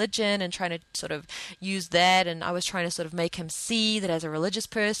religion and trying to sort of use that, and I was trying to sort of make him see that as a religious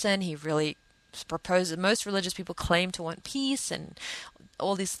person, he really proposed that most religious people claim to want peace and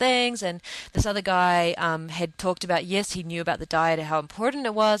all these things. And this other guy had talked about, yes, he knew about the diet and how important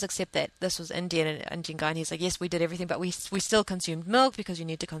it was, except that this was an Indian guy, and he's like, yes, we did everything, but we still consumed milk because you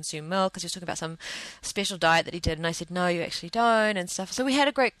need to consume milk, because he was talking about some special diet that he did. And I said, no, you actually don't, and stuff. So we had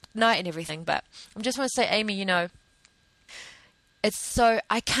a great night and everything. But I just want to say, Amy, it's so,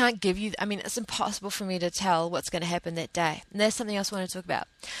 I can't give you, I mean, it's impossible for me to tell what's going to happen that day. And there's something else I want to talk about.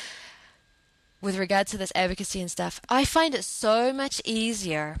 With regard to this advocacy and stuff, I find it so much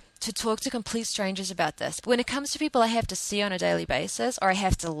easier to talk to complete strangers about this. When it comes to people I have to see on a daily basis, or I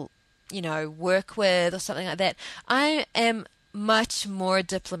have to, work with or something like that, I am much more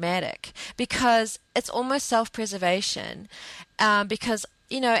diplomatic, because it's almost self-preservation, because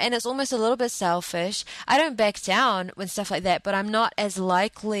and it's almost a little bit selfish. I don't back down when stuff like that, but I'm not as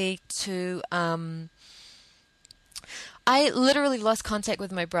likely to... I literally lost contact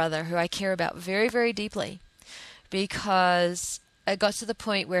with my brother, who I care about very, very deeply, because it got to the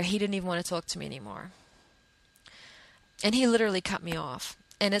point where he didn't even want to talk to me anymore. And he literally cut me off.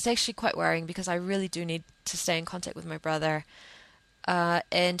 And it's actually quite worrying, because I really do need to stay in contact with my brother.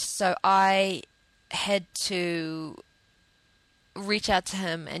 And so I had to reach out to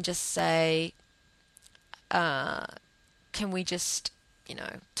him and just say, can we just,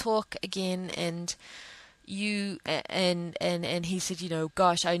 talk again? And and he said,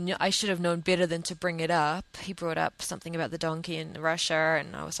 gosh, I should have known better than to bring it up. He brought up something about the donkey in Russia,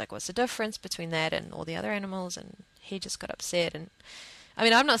 and I was like, what's the difference between that and all the other animals? And he just got upset. And I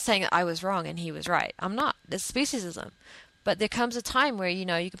mean, I'm not saying that I was wrong and he was right. I'm not. It's speciesism. But there comes a time where, you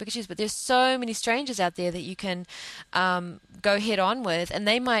can pick and choose. But there's so many strangers out there that you can go head on with, and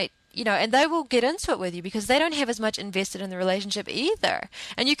they might, and they will get into it with you because they don't have as much invested in the relationship either.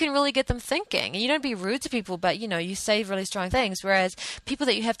 And you can really get them thinking. And you don't be rude to people, but, you say really strong things. Whereas people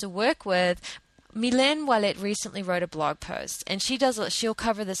that you have to work with, Mylène Wallet recently wrote a blog post, and she'll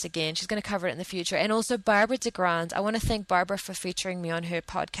cover this again. She's going to cover it in the future. And also Barbara DeGrand. I want to thank Barbara for featuring me on her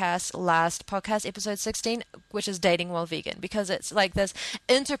last podcast, episode 16, which is Dating While Vegan, because it's like this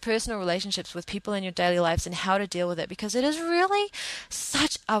interpersonal relationships with people in your daily lives and how to deal with it, because it is really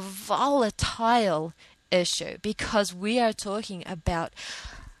such a volatile issue, because we are talking about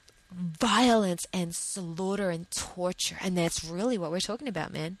violence and slaughter and torture, and that's really what we're talking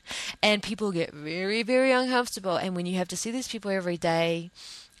about, man. And people get very, very uncomfortable, and when you have to see these people every day,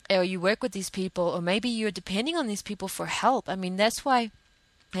 or you work with these people, or maybe you're depending on these people for help. I mean, that's why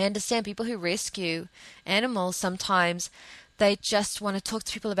I understand people who rescue animals, sometimes they just want to talk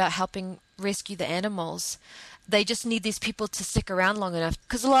to people about helping rescue the animals. They just need these people to stick around long enough,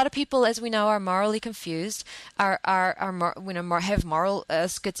 because a lot of people, as we know, are morally confused, have moral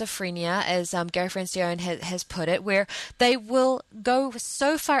schizophrenia, as Gary Francione has put it, where they will go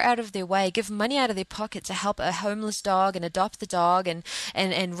so far out of their way, give money out of their pocket to help a homeless dog and adopt the dog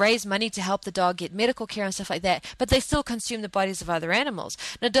and raise money to help the dog get medical care and stuff like that, but they still consume the bodies of other animals.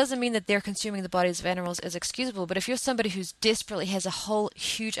 Now, it doesn't mean that they're consuming the bodies of animals is excusable, but if you're somebody who's desperately has a whole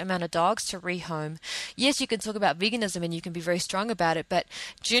huge amount of dogs to rehome, yes, you can talk about veganism and you can be very strong about it, but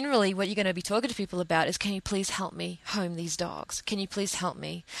generally what you're going to be talking to people about is, can you please help me home these dogs? Can you please help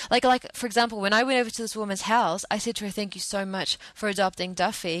me? Like for example, when I went over to this woman's house, I said to her, thank you so much for adopting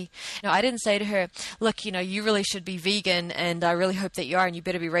Duffy. I didn't say to her, look, you really should be vegan, and I really hope that you are, and you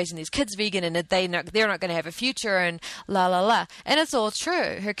better be raising these kids vegan, and that they're not going to have a future, and la la la. And it's all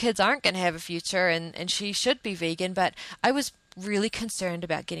true. Her kids aren't going to have a future, and she should be vegan, but I was really concerned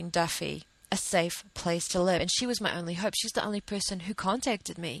about getting Duffy a safe place to live, and she was my only hope. She's the only person who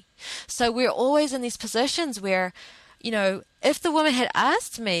contacted me. So we're always in these positions where, if the woman had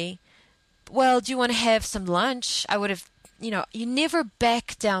asked me, well, do you want to have some lunch? I would have, you never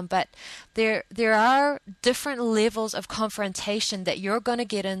back down, but there are different levels of confrontation that you're going to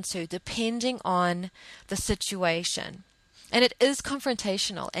get into depending on the situation. And it is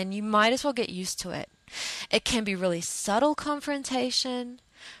confrontational, and you might as well get used to it. It can be really subtle confrontation,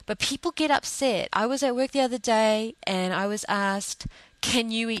 but people get upset. I was at work the other day, and I was asked,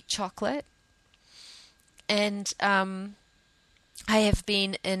 can you eat chocolate? And I have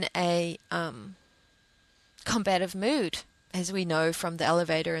been in a combative mood, as we know from the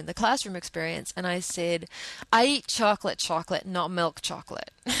elevator and the classroom experience. And I said, I eat chocolate, not milk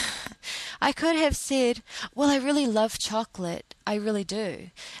chocolate. I could have said, well, I really love chocolate. I really do.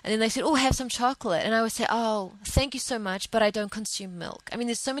 And then they said, oh, have some chocolate. And I would say, oh, thank you so much, but I don't consume milk. I mean,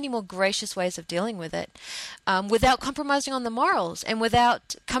 there's so many more gracious ways of dealing with it without compromising on the morals and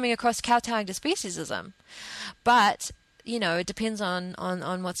without coming across kowtowing to speciesism. But, it depends on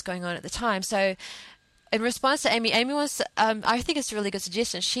what's going on at the time. So in response to Amy wants, I think it's a really good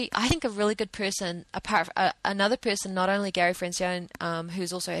suggestion. I think a really good person, apart from another person, not only Gary Francione,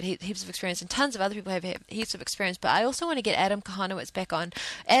 who's also had heaps of experience, and tons of other people have heaps of experience, but I also want to get Adam Kohanowitz back on.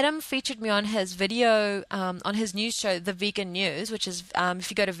 Adam featured me on his video, on his news show, The Vegan News, which is, if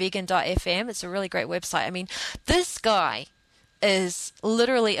you go to vegan.fm, it's a really great website. I mean, this guy is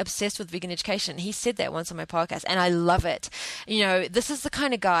literally obsessed with vegan education. He said that once on my podcast, and I love it. This is the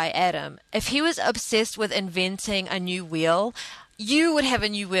kind of guy, Adam, if he was obsessed with inventing a new wheel, you would have a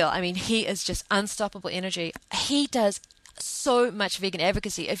new wheel. I mean, he is just unstoppable energy. He does so much vegan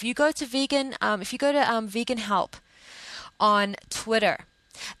advocacy. If you go to Vegan Help on Twitter,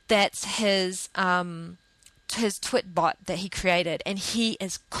 that's his twit bot that he created, and he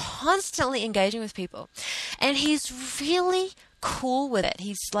is constantly engaging with people, and he's really cool with it.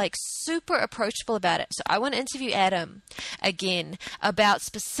 He's like super approachable about it. So I want to interview Adam again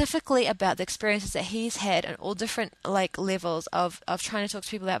specifically about the experiences that he's had and all different levels of trying to talk to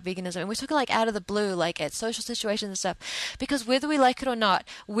people about veganism. And we're talking out of the blue, at social situations and stuff, because whether we like it or not,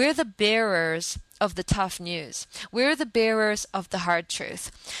 we're the bearers of the tough news. We're the bearers of the hard truth.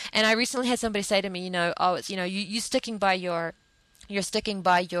 And I recently had somebody say to me, you sticking by your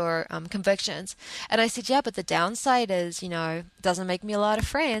convictions. And I said, yeah, but the downside is, doesn't make me a lot of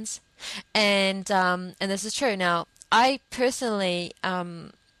friends. And this is true. Now, I personally,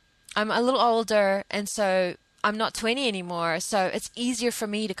 I'm a little older, and so I'm not 20 anymore, so it's easier for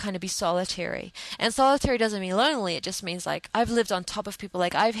me to kind of be solitary. And solitary doesn't mean lonely. It just means I've lived on top of people.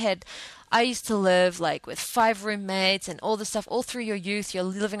 I used to live with 5 roommates and all this stuff all through your youth. You're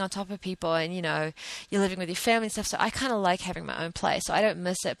living on top of people, and you're living with your family and stuff. So I kind of like having my own place. So I don't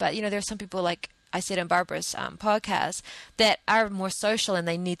miss it. But there are some people, like I said in Barbara's podcast, that are more social and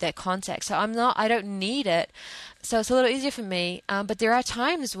they need that contact. So I don't need it. So it's a little easier for me. But there are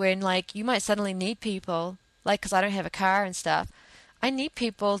times when you might suddenly need people, because I don't have a car and stuff. I need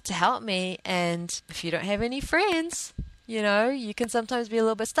people to help me, and if you don't have any friends, you can sometimes be a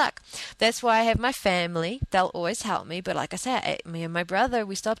little bit stuck. That's why I have my family. They'll always help me. But like I said, me and my brother,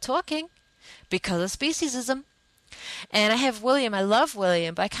 we stopped talking because of speciesism. And I have William. I love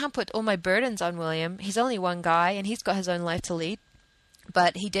William, but I can't put all my burdens on William. He's only one guy, and he's got his own life to lead.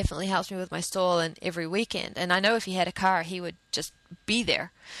 But he definitely helps me with my stall and every weekend. And I know if he had a car, he would just be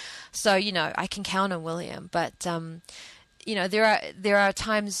there. So, I can count on William. But, there are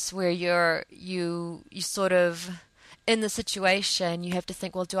times where you sort of in the situation, you have to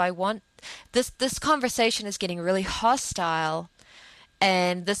think, well, do I want this conversation is getting really hostile,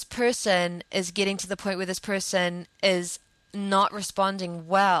 and this person is getting to the point where this person is not responding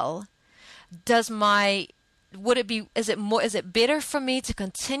well. Is it better for me to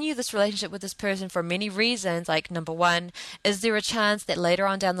continue this relationship with this person for many reasons? Number one, is there a chance that later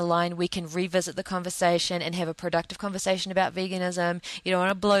on down the line we can revisit the conversation and have a productive conversation about veganism? You don't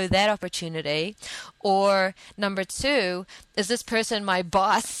want to blow that opportunity. Or number two, is this person my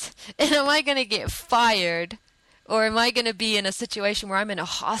boss, and am I going to get fired? Or am I going to be in a situation where I'm in a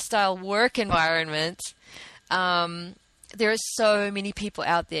hostile work environment? There are so many people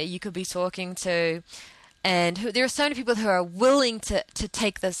out there you could be talking to. and there are so many people who are willing to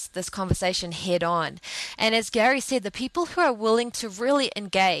take this conversation head on. And as Gary said, the people who are willing to really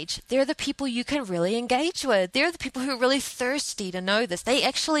engage, they're the people you can really engage with. They're the people who are really thirsty to know this. They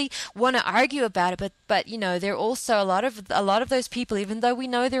actually want to argue about it, but you know, there are also a lot of those people, even though we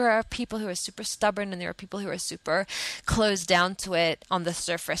know there are people who are super stubborn and there are people who are super closed down to it on the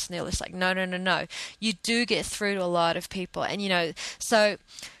surface, and they're just like, no. You do get through to a lot of people, and you know, so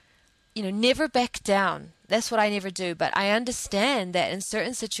you know, never back down. That's what I never do. But I understand that in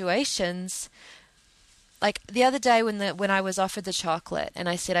certain situations, like the other day when I was offered the chocolate and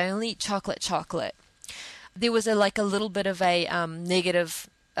I said I only eat chocolate, there was a little bit of a negative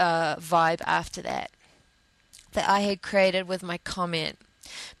vibe after that I had created with my comment,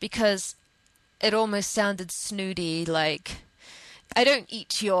 because it almost sounded snooty, like, I don't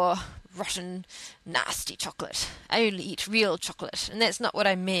eat your rotten, nasty chocolate. I only eat real chocolate. And that's not what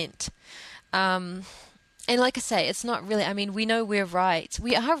I meant. And like I say, it's not really, I mean, we know we're right.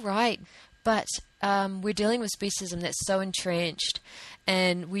 We are right. But we're dealing with speciesism that's so entrenched.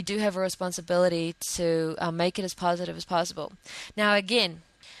 And we do have a responsibility to make it as positive as possible. Now, again,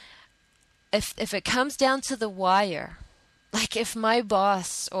 if it comes down to the wire, like if my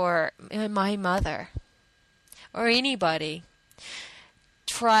boss or my mother or anybody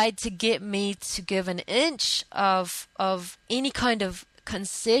tried to get me to give an inch of any kind of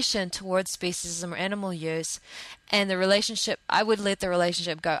concession towards speciesism or animal use, and the relationship, I would let the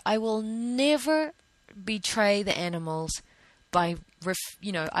relationship go. I will never betray the animals by,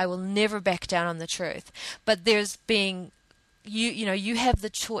 I will never back down on the truth. But there's being, you have the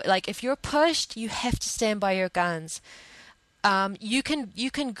choice. Like if you're pushed, you have to stand by your guns. You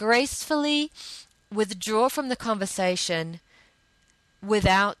can gracefully withdraw from the conversation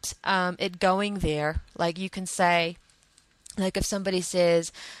without it going there. Like you can say, like if somebody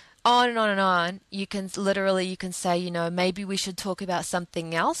says on and on and on, you can say, maybe we should talk about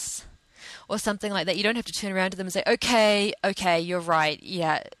something else or something like that. You don't have to turn around to them and say, okay, you're right.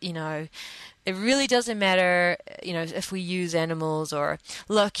 Yeah, it really doesn't matter, if we use animals, or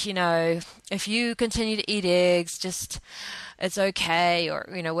look, if you continue to eat eggs, just, it's okay, or,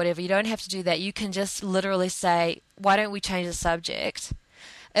 whatever. You don't have to do that. You can just literally say, why don't we change the subject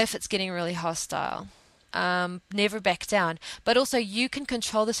if it's getting really hostile? Never back down. But also you can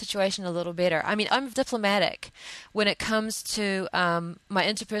control the situation a little better. I mean, I'm diplomatic when it comes to my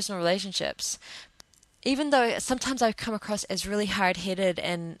interpersonal relationships. Even though sometimes I come across as really hard-headed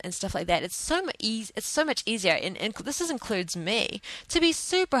and stuff like that, it's so much easier, and this includes me, to be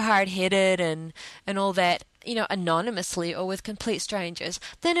super hard-headed and all that, anonymously or with complete strangers,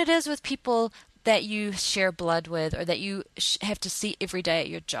 than it is with people that you share blood with or that you have to see every day at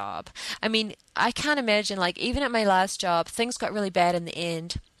your job. I mean, I can't imagine, like, even at my last job, things got really bad in the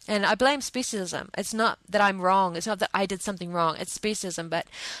end. And I blame speciesism. It's not that I'm wrong. It's not that I did something wrong. It's speciesism. But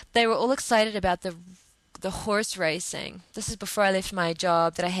they were all excited about the horse racing. This is before I left my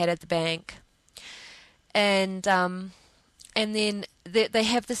job that I had at the bank. And then they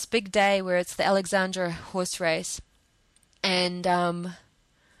have this big day where it's the Alexandra horse race. And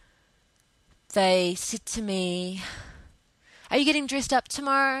they said to me, are you getting dressed up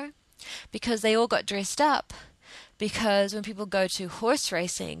tomorrow? Because they all got dressed up. Because when people go to horse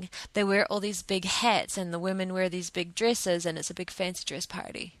racing, they wear all these big hats and the women wear these big dresses, and it's a big fancy dress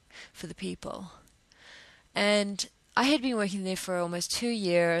party for the people. And I had been working there for almost 2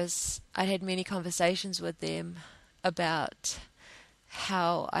 years. I'd had many conversations with them about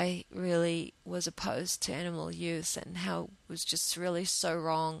how I really was opposed to animal use and how it was just really so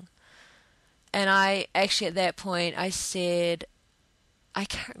wrong. And I actually, at that point, I said, I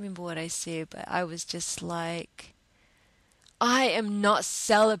can't remember what I said, but I was just like, I am not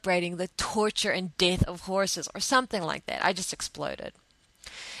celebrating the torture and death of horses, or something like that. I just exploded.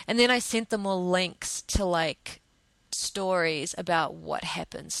 And then I sent them all links to, like, stories about what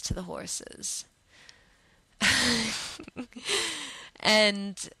happens to the horses.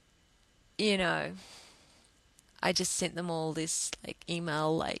 And, I just sent them all this, like,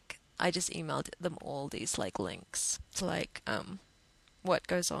 email, like, I just emailed them all these, like, links to, like, what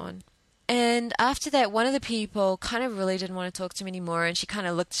goes on. And after that, one of the people kind of really didn't want to talk to me anymore, and she kind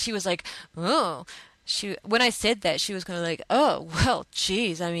of looked, she was like, oh. When I said that, she was kind of like, oh, well,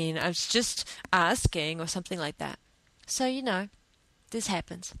 geez, I mean, I was just asking, or something like that. So, this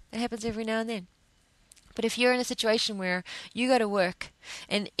happens. It happens every now and then. But if you're in a situation where you go to work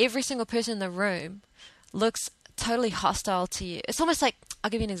and every single person in the room looks totally hostile to you, it's almost like, I'll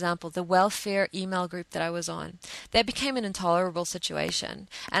give you an example, the welfare email group that I was on. That became an intolerable situation,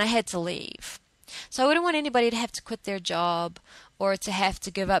 and I had to leave. So I wouldn't want anybody to have to quit their job or to have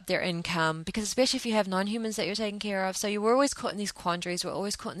to give up their income, because especially if you have non-humans that you're taking care of. So you were always caught in these quandaries. We're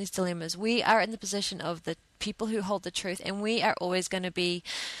always caught in these dilemmas. We are in the position of the people who hold the truth, and we are always going to be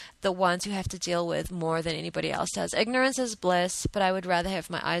the ones who have to deal with more than anybody else does. Ignorance is bliss, but I would rather have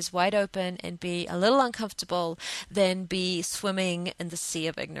my eyes wide open and be a little uncomfortable than be swimming in the sea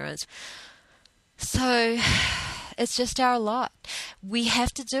of ignorance. So it's just our lot. We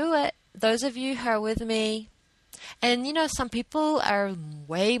have to do it. Those of you who are with me, and some people are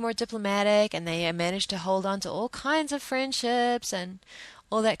way more diplomatic and they manage to hold on to all kinds of friendships and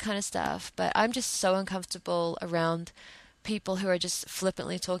all that kind of stuff. But I'm just so uncomfortable around people who are just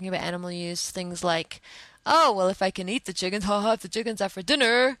flippantly talking about animal use. Things like, oh, well, if I can eat the chickens, if the chickens are for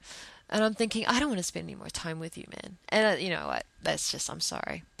dinner. And I'm thinking, I don't want to spend any more time with you, man. And you know what? That's just, I'm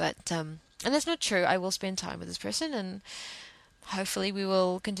sorry. But, and that's not true. I will spend time with this person, and hopefully we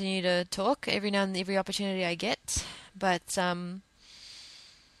will continue to talk every now and every opportunity I get. But,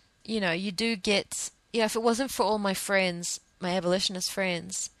 you do get, if it wasn't for all my friends, my abolitionist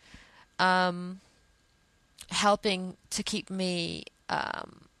friends, helping to keep me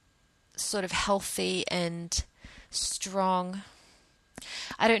sort of healthy and strong,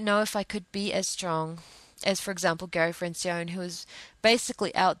 I don't know if I could be as strong as, for example, Gary Francione, who was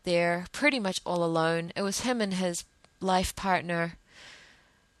basically out there pretty much all alone. It was him and his life partner,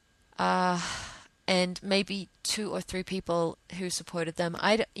 and maybe 2 or 3 people who supported them.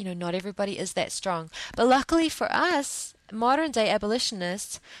 Not everybody is that strong. But luckily for us, modern day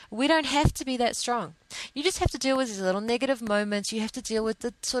abolitionists, we don't have to be that strong. You just have to deal with these little negative moments. You have to deal with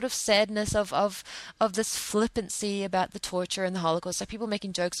the sort of sadness of this flippancy about the torture and the Holocaust, like people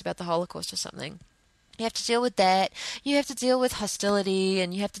making jokes about the Holocaust or something. You have to deal with that. You have to deal with hostility,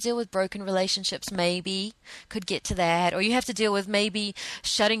 and you have to deal with broken relationships, maybe. Could get to that. Or you have to deal with maybe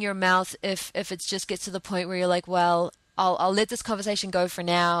shutting your mouth if it just gets to the point where you're like, well, I'll let this conversation go for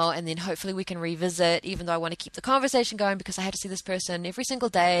now, and then hopefully we can revisit, even though I want to keep the conversation going because I have to see this person every single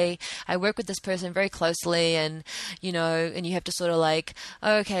day. I work with this person very closely, and you have to sort of like,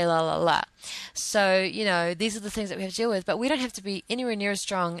 okay, la la la. So, these are the things that we have to deal with, but we don't have to be anywhere near as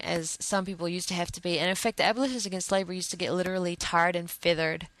strong as some people used to have to be. And in fact, the abolitionists against slavery used to get literally tarred and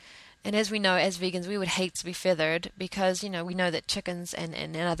feathered. And as we know, as vegans, we would hate to be feathered because, we know that chickens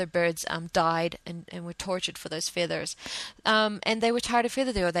and other birds died and were tortured for those feathers. And they were tarred and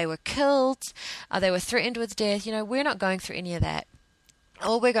feathered, or they were killed, they were threatened with death. We're not going through any of that.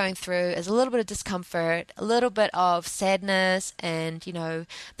 All we're going through is a little bit of discomfort, a little bit of sadness, and,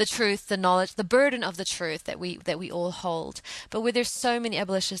 the truth, the knowledge, the burden of the truth that we all hold. But where there's so many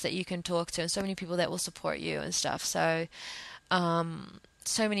abolitionists that you can talk to and so many people that will support you and stuff. So,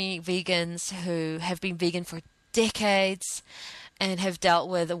 so many vegans who have been vegan for decades and have dealt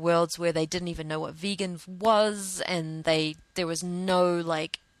with worlds where they didn't even know what vegan was, and there was no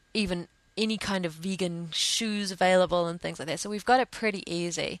even any kind of vegan shoes available and things like that. So we've got it pretty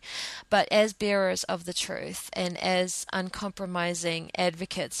easy. But as bearers of the truth and as uncompromising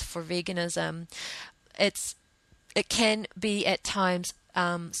advocates for veganism, it can be at times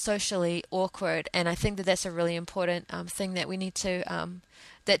socially awkward, and I think that that's a really important thing that we need to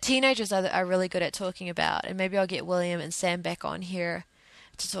that teenagers are really good at talking about. And maybe I'll get William and Sam back on here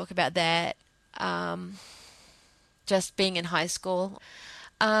to talk about that, just being in high school,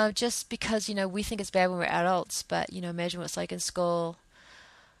 just because we think it's bad when we're adults, but imagine what it's like in school.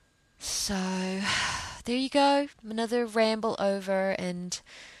 So there you go, another ramble over, and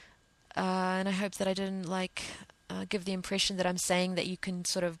I hope that I didn't give the impression that I'm saying that you can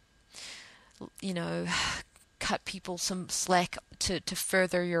sort of, cut people some slack to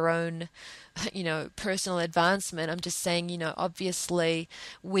further your own, personal advancement. I'm just saying, obviously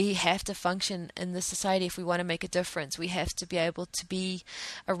we have to function in this society if we want to make a difference. We have to be able to be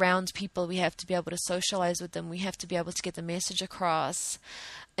around people. We have to be able to socialize with them. We have to be able to get the message across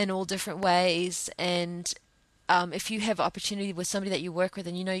in all different ways. And if you have opportunity with somebody that you work with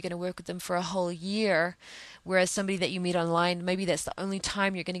and you're going to work with them for a whole year, whereas somebody that you meet online, maybe that's the only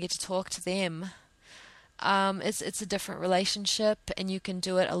time you're going to get to talk to them, it's a different relationship, and you can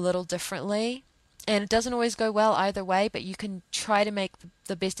do it a little differently. And it doesn't always go well either way, but you can try to make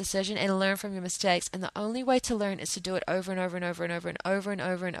the best decision and learn from your mistakes. And the only way to learn is to do it over and over and over and over and over and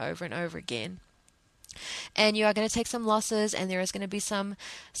over and over and over again. And you are going to take some losses, and there is going to be some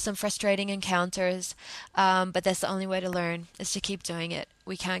frustrating encounters, but that's the only way to learn, is to keep doing it.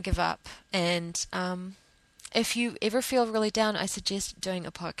 We can't give up. And if you ever feel really down, I suggest doing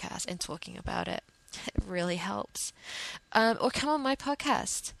a podcast and talking about it. It really helps. Or come on my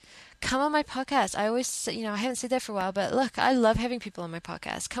podcast. come on my podcast. I always say, I haven't said that for a while, but look, I love having people on my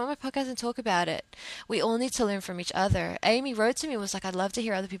podcast. Come on my podcast and talk about it. We all need to learn from each other. Amy wrote to me, was like, I'd love to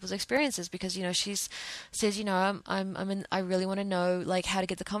hear other people's experiences because, she says, I really want to know like how to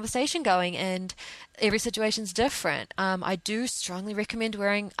get the conversation going, and every situation's different. I do strongly recommend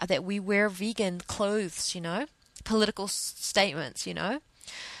that we wear vegan clothes, political statements,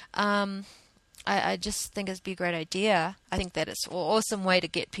 I just think it'd be a great idea. I think that it's an awesome way to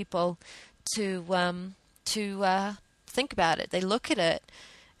get people to think about it. They look at it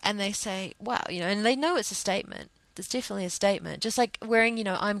and they say, wow, and they know it's a statement. It's definitely a statement. Just like wearing,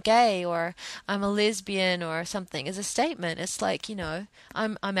 I'm gay or I'm a lesbian or something is a statement. It's like,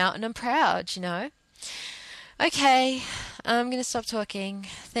 I'm out and I'm proud, Okay, I'm going to stop talking.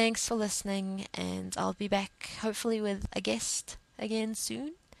 Thanks for listening, and I'll be back hopefully with a guest again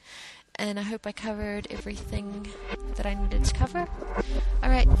soon. And I hope I covered everything that I needed to cover. All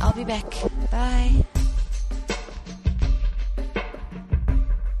right, I'll be back. Bye.